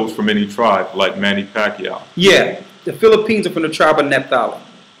Filipinos from any tribe like Manny Pacquiao? Yeah, the Philippines are from the tribe of Naphtali.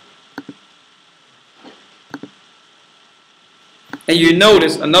 And you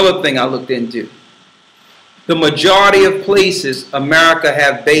notice another thing I looked into. The majority of places America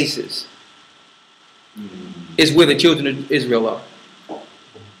have bases is where the children of Israel are.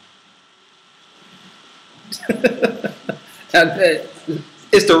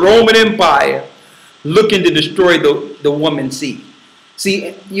 It's the Roman Empire looking to destroy the woman's seed.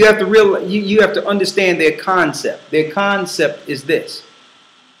 See, you have to realize, you have to understand their concept. Their concept is this.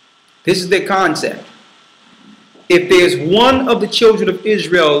 This is their concept. If there's one of the children of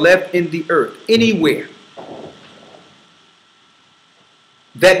Israel left in the earth, anywhere,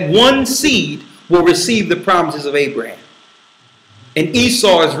 that one seed will receive the promises of Abraham. And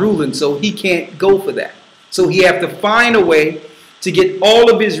Esau is ruling, so he can't go for that. So he have to find a way to get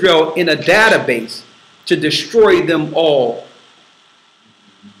all of Israel in a database to destroy them all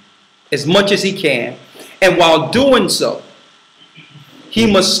as much as he can. And while doing so, he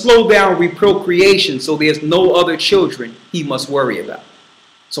must slow down reprocreation so there's no other children he must worry about.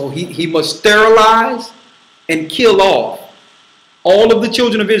 So he must sterilize and kill off all of the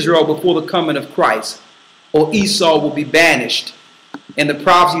children of Israel before the coming of Christ, or Esau will be banished and the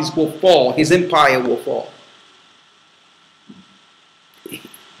prophecies will fall. His empire will fall.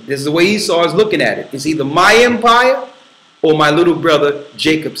 This is the way Esau is looking at it. It's either my empire or my little brother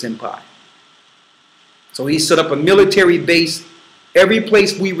Jacob's empire. So he set up a military base every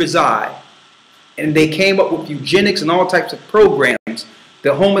place we reside, and they came up with eugenics and all types of programs,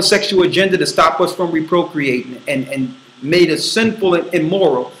 the homosexual agenda to stop us from reprocreating, and made us sinful and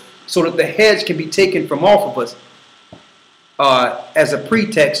immoral so that the heads can be taken from off of us as a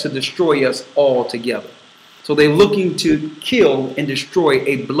pretext to destroy us all together. So they're looking to kill and destroy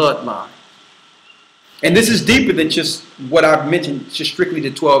a bloodline. And this is deeper than just what I've mentioned, just strictly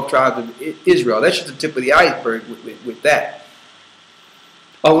the 12 tribes of Israel. That's just the tip of the iceberg with that.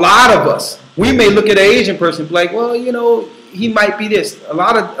 A lot of us, we may look at an Asian person and be like, well, you know, he might be this. A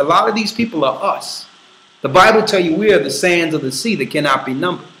lot of these people are us. The Bible tells you we are the sands of the sea that cannot be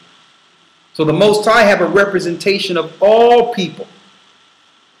numbered. So the Most High have a representation of all people,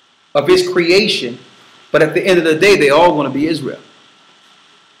 of his creation, but at the end of the day, they all want to be Israel.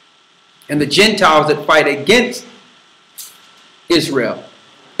 And the Gentiles that fight against Israel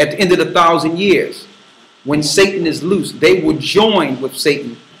at the end of the 1,000 years, when Satan is loose, they will join with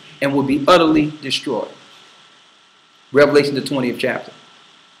Satan and will be utterly destroyed. Revelation, the 20th chapter.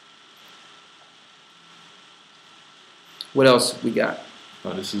 What else we got?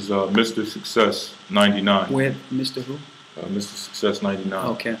 This is Mr. Success 99. Where, Mr. who? Mr. Success 99.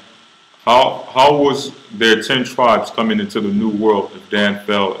 Okay. How was there 10 tribes coming into the new world if Dan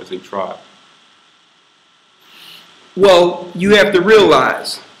fell as a tribe? Well, you have to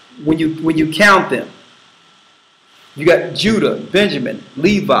realize when you count them, you got Judah, Benjamin,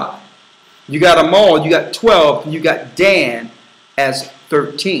 Levi. You got them all. You got 12. And you got Dan as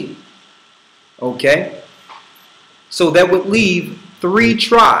 13. Okay? So that would leave 3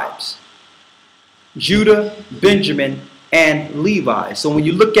 tribes. Judah, Benjamin, and Levi. So when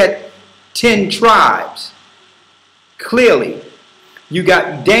you look at 10 tribes, clearly you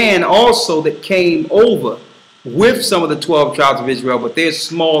got Dan also that came over with some of the 12 tribes of Israel, but they're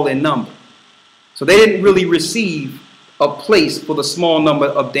small in number. So they didn't really receive a place for the small number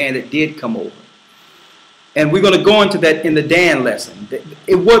of Dan that did come over. And we're going to go into that in the Dan lesson.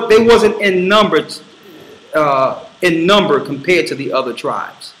 They wasn't in number compared to the other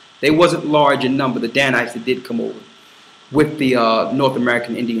tribes. They wasn't large in number, the Danites that did come over with the North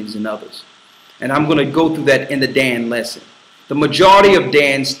American Indians and others. And I'm going to go through that in the Dan lesson. The majority of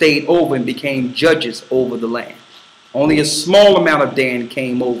Dan stayed over and became judges over the land. Only a small amount of Dan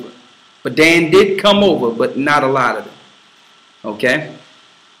came over. But Dan did come over, but not a lot of them. Okay?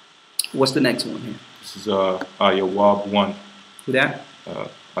 What's the next one here? This is Ayawab 1. Who that?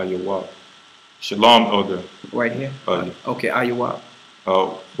 Ayawab. Shalom, Elder. Right here? Okay, Ayawab.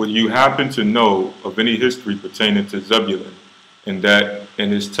 Would you happen to know of any history pertaining to Zebulun, in that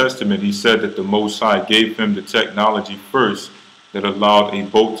in his testament he said that the Most High gave him the technology first that allowed a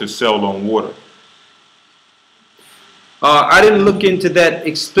boat to sail on water? I didn't look into that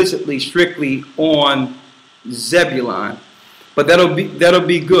explicitly, strictly on Zebulun, but that'll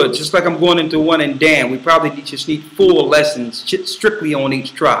be good. Just like I'm going into one in Dan, we probably just need 4 lessons strictly on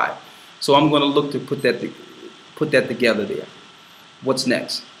each tribe. So I'm going to look to put that together there. What's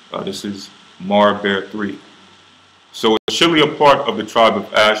next? This is Mar Bear 3. So it Chile a part of the tribe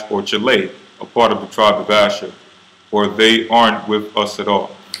of Ash, or Chile a part of the tribe of Asher, or they aren't with us at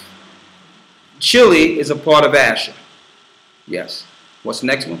all? Chile is a part of Asher. Yes. What's the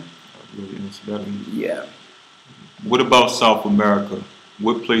next one? Really answer that one. Yeah. What about South America?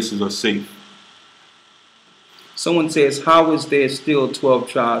 What places are safe? Someone says, how is there still 12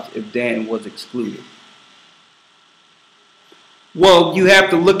 tribes if Dan was excluded? Well, you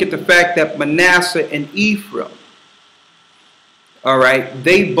have to look at the fact that Manasseh and Ephraim, all right,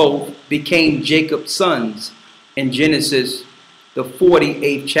 they both became Jacob's sons in Genesis, the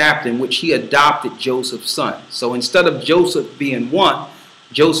 48th chapter, in which he adopted Joseph's son. So instead of Joseph being one,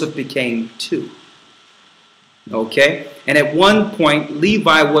 Joseph became two. Okay? And at one point,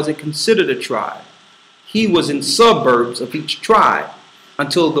 Levi wasn't considered a tribe. He was in suburbs of each tribe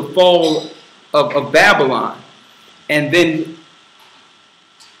until the fall of Babylon. And then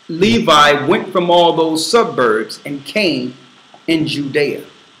Levi went from all those suburbs and came in Judea.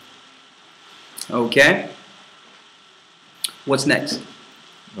 Okay? What's next?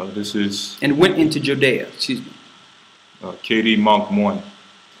 This is And went into Judea. Excuse me. KD Monk 1.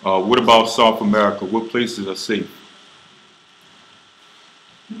 What about South America? What places are safe?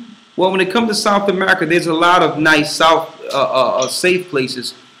 Well, when it comes to South America, there's a lot of nice safe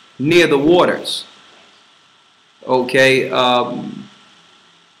places near the waters. Okay,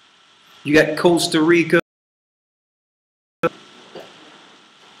 you got Costa Rica.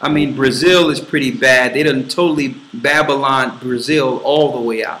 I mean, Brazil is pretty bad. They done totally Babylon Brazil all the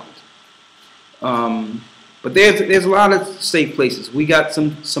way out. But there's a lot of safe places. We got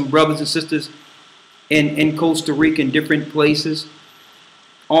some brothers and sisters in Costa Rica in different places.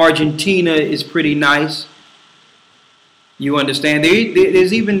 Argentina is pretty nice. You understand?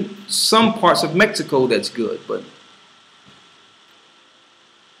 There's even some parts of Mexico that's good, but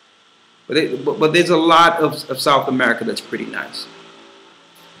there's a lot of South America that's pretty nice.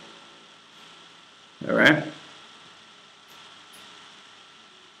 All right.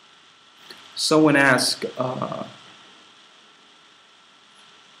 Someone asked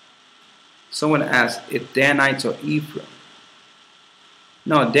if Danites are Ephraim.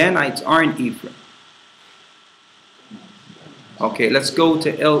 No, Danites aren't Ephraim. Okay, let's go to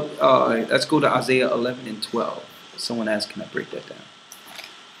Isaiah 11 and 12. Someone asked, can I break that down?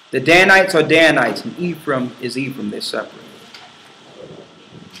 The Danites are Danites, and Ephraim is Ephraim. They're separate.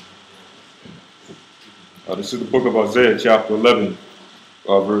 This is the book of Isaiah, chapter 11,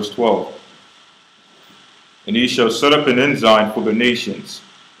 verse 12. And he shall set up an ensign for the nations,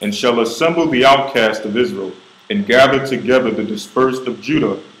 and shall assemble the outcast of Israel, and gather together the dispersed of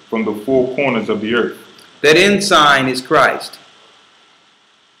Judah from the four corners of the earth. That ensign is Christ.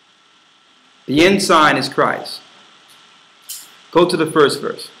 The ensign is Christ. Go to the first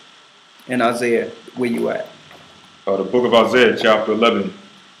verse in Isaiah, where you at? The book of Isaiah, chapter 11,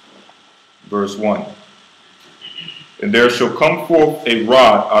 verse 1. And there shall come forth a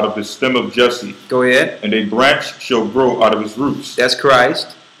rod out of the stem of Jesse. Go ahead. And a branch shall grow out of his roots. That's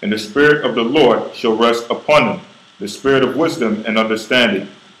Christ. And the Spirit of the Lord shall rest upon him, the Spirit of wisdom and understanding,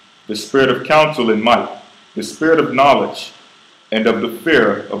 the Spirit of counsel and might, the Spirit of knowledge, and of the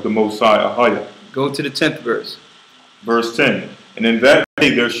fear of the Most High Ahijah. Go to the 10th verse. Verse 10. And in that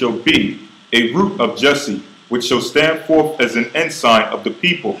day there shall be a root of Jesse, which shall stand forth as an ensign of the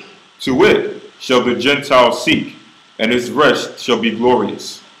people. To it shall the Gentiles seek, and his rest shall be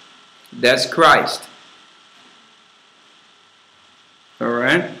glorious. That's Christ. All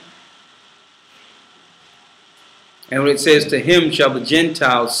right. And when it says, to him shall the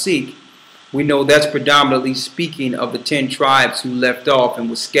Gentiles seek, we know that's predominantly speaking of the 10 tribes who left off and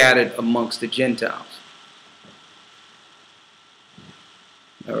were scattered amongst the Gentiles.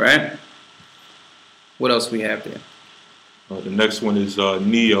 All right. What else we have there? The next one is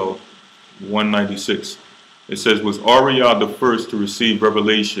Neo 196. It says, was Ariah the first to receive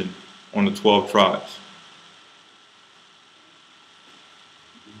revelation on the 12 tribes?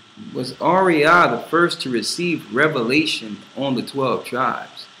 Was Ariah the first to receive revelation on the 12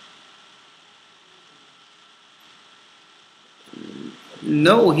 tribes?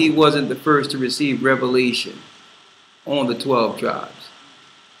 No, he wasn't the first to receive revelation on the 12 tribes.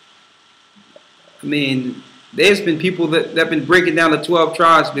 I mean, there's been people that have been breaking down the 12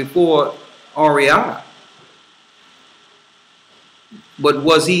 tribes before Ariah. But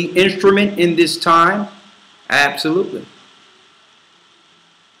was he instrument in this time? Absolutely.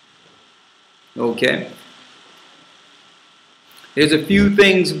 Okay. There's a few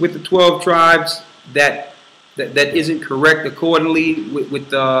things with the 12 tribes that isn't correct accordingly with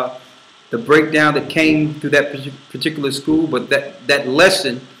the breakdown that came through that particular school, but that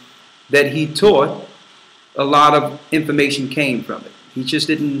lesson that he taught a lot of information came from it. He just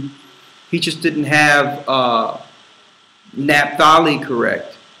didn't have Naphtali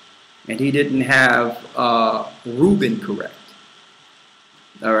correct, and he didn't have Reuben correct.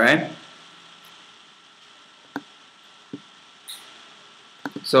 All right.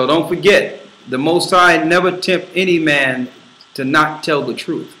 So don't forget, the Most High never tempt any man to not tell the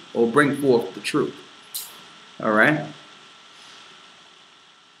truth or bring forth the truth. All right.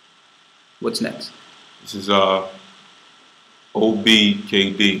 What's next? This is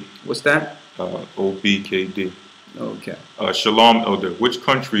OBKD. What's that? OBKD. Okay. Shalom, Elder. Which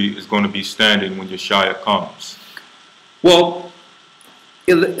country is going to be standing when Yeshua comes? Well,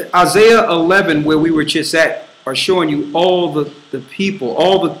 Isaiah 11, where we were just at, are showing you all the people,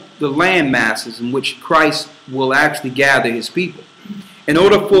 all the land masses in which Christ will actually gather his people. In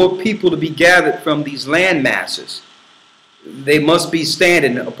order for people to be gathered from these land masses, they must be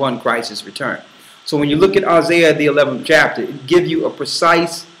standing upon Christ's return. So when you look at Isaiah, the 11th chapter, it gives you a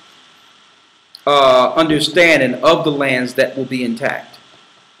precise understanding of the lands that will be intact.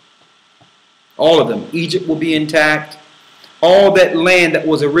 All of them. Egypt will be intact. All that land that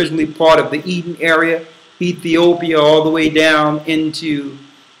was originally part of the Eden area, Ethiopia all the way down into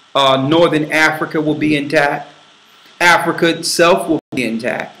northern Africa will be intact. Africa itself will be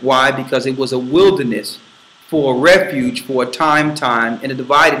intact. Why? Because it was a wilderness for refuge for a time and a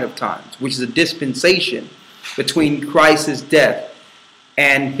dividing of times, which is a dispensation between Christ's death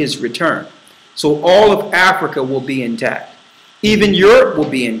and his return. So all of Africa will be intact. Even Europe will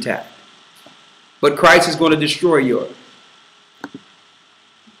be intact. But Christ is going to destroy Europe.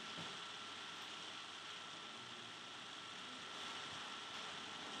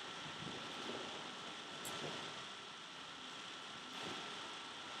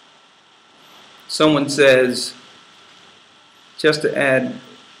 Someone says, just to add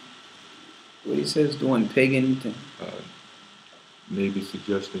what he says, doing pagan thing. Maybe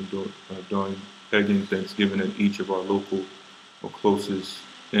suggesting during pagan Thanksgiving at each of our local or closest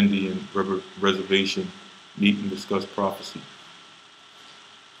Indian reservation meet and discuss prophecy.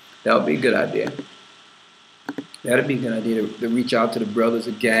 That would be a good idea. That would be a good idea to reach out to the brothers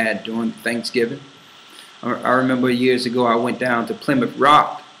of Gad during Thanksgiving. I remember years ago I went down to Plymouth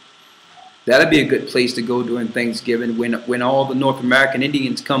Rock. That'd be a good place to go during Thanksgiving when all the North American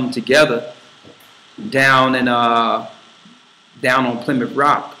Indians come together down on Plymouth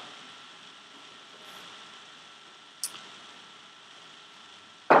Rock.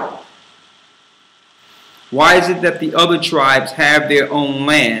 Why is it that the other tribes have their own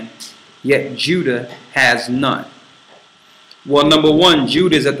land, yet Judah has none? Well, number one,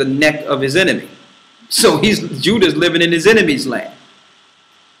 Judah is at the neck of his enemy. So Judah's living in his enemy's land.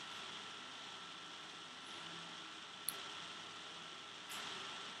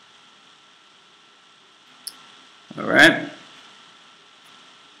 All right.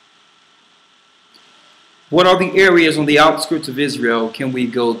 What are the areas on the outskirts of Israel can we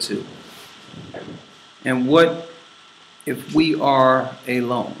go to? And what if we are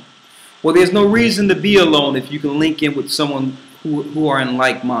alone? Well, there's no reason to be alone if you can link in with someone who are in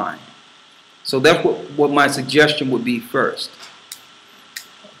like mind. So that's what my suggestion would be first.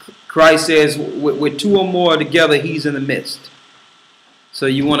 Christ says, with two or more together, he's in the midst. So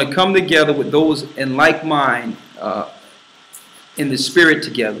you want to come together with those in like mind, in the spirit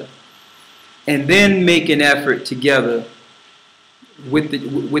together, and then make an effort together with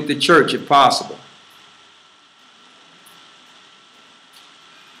the church if possible.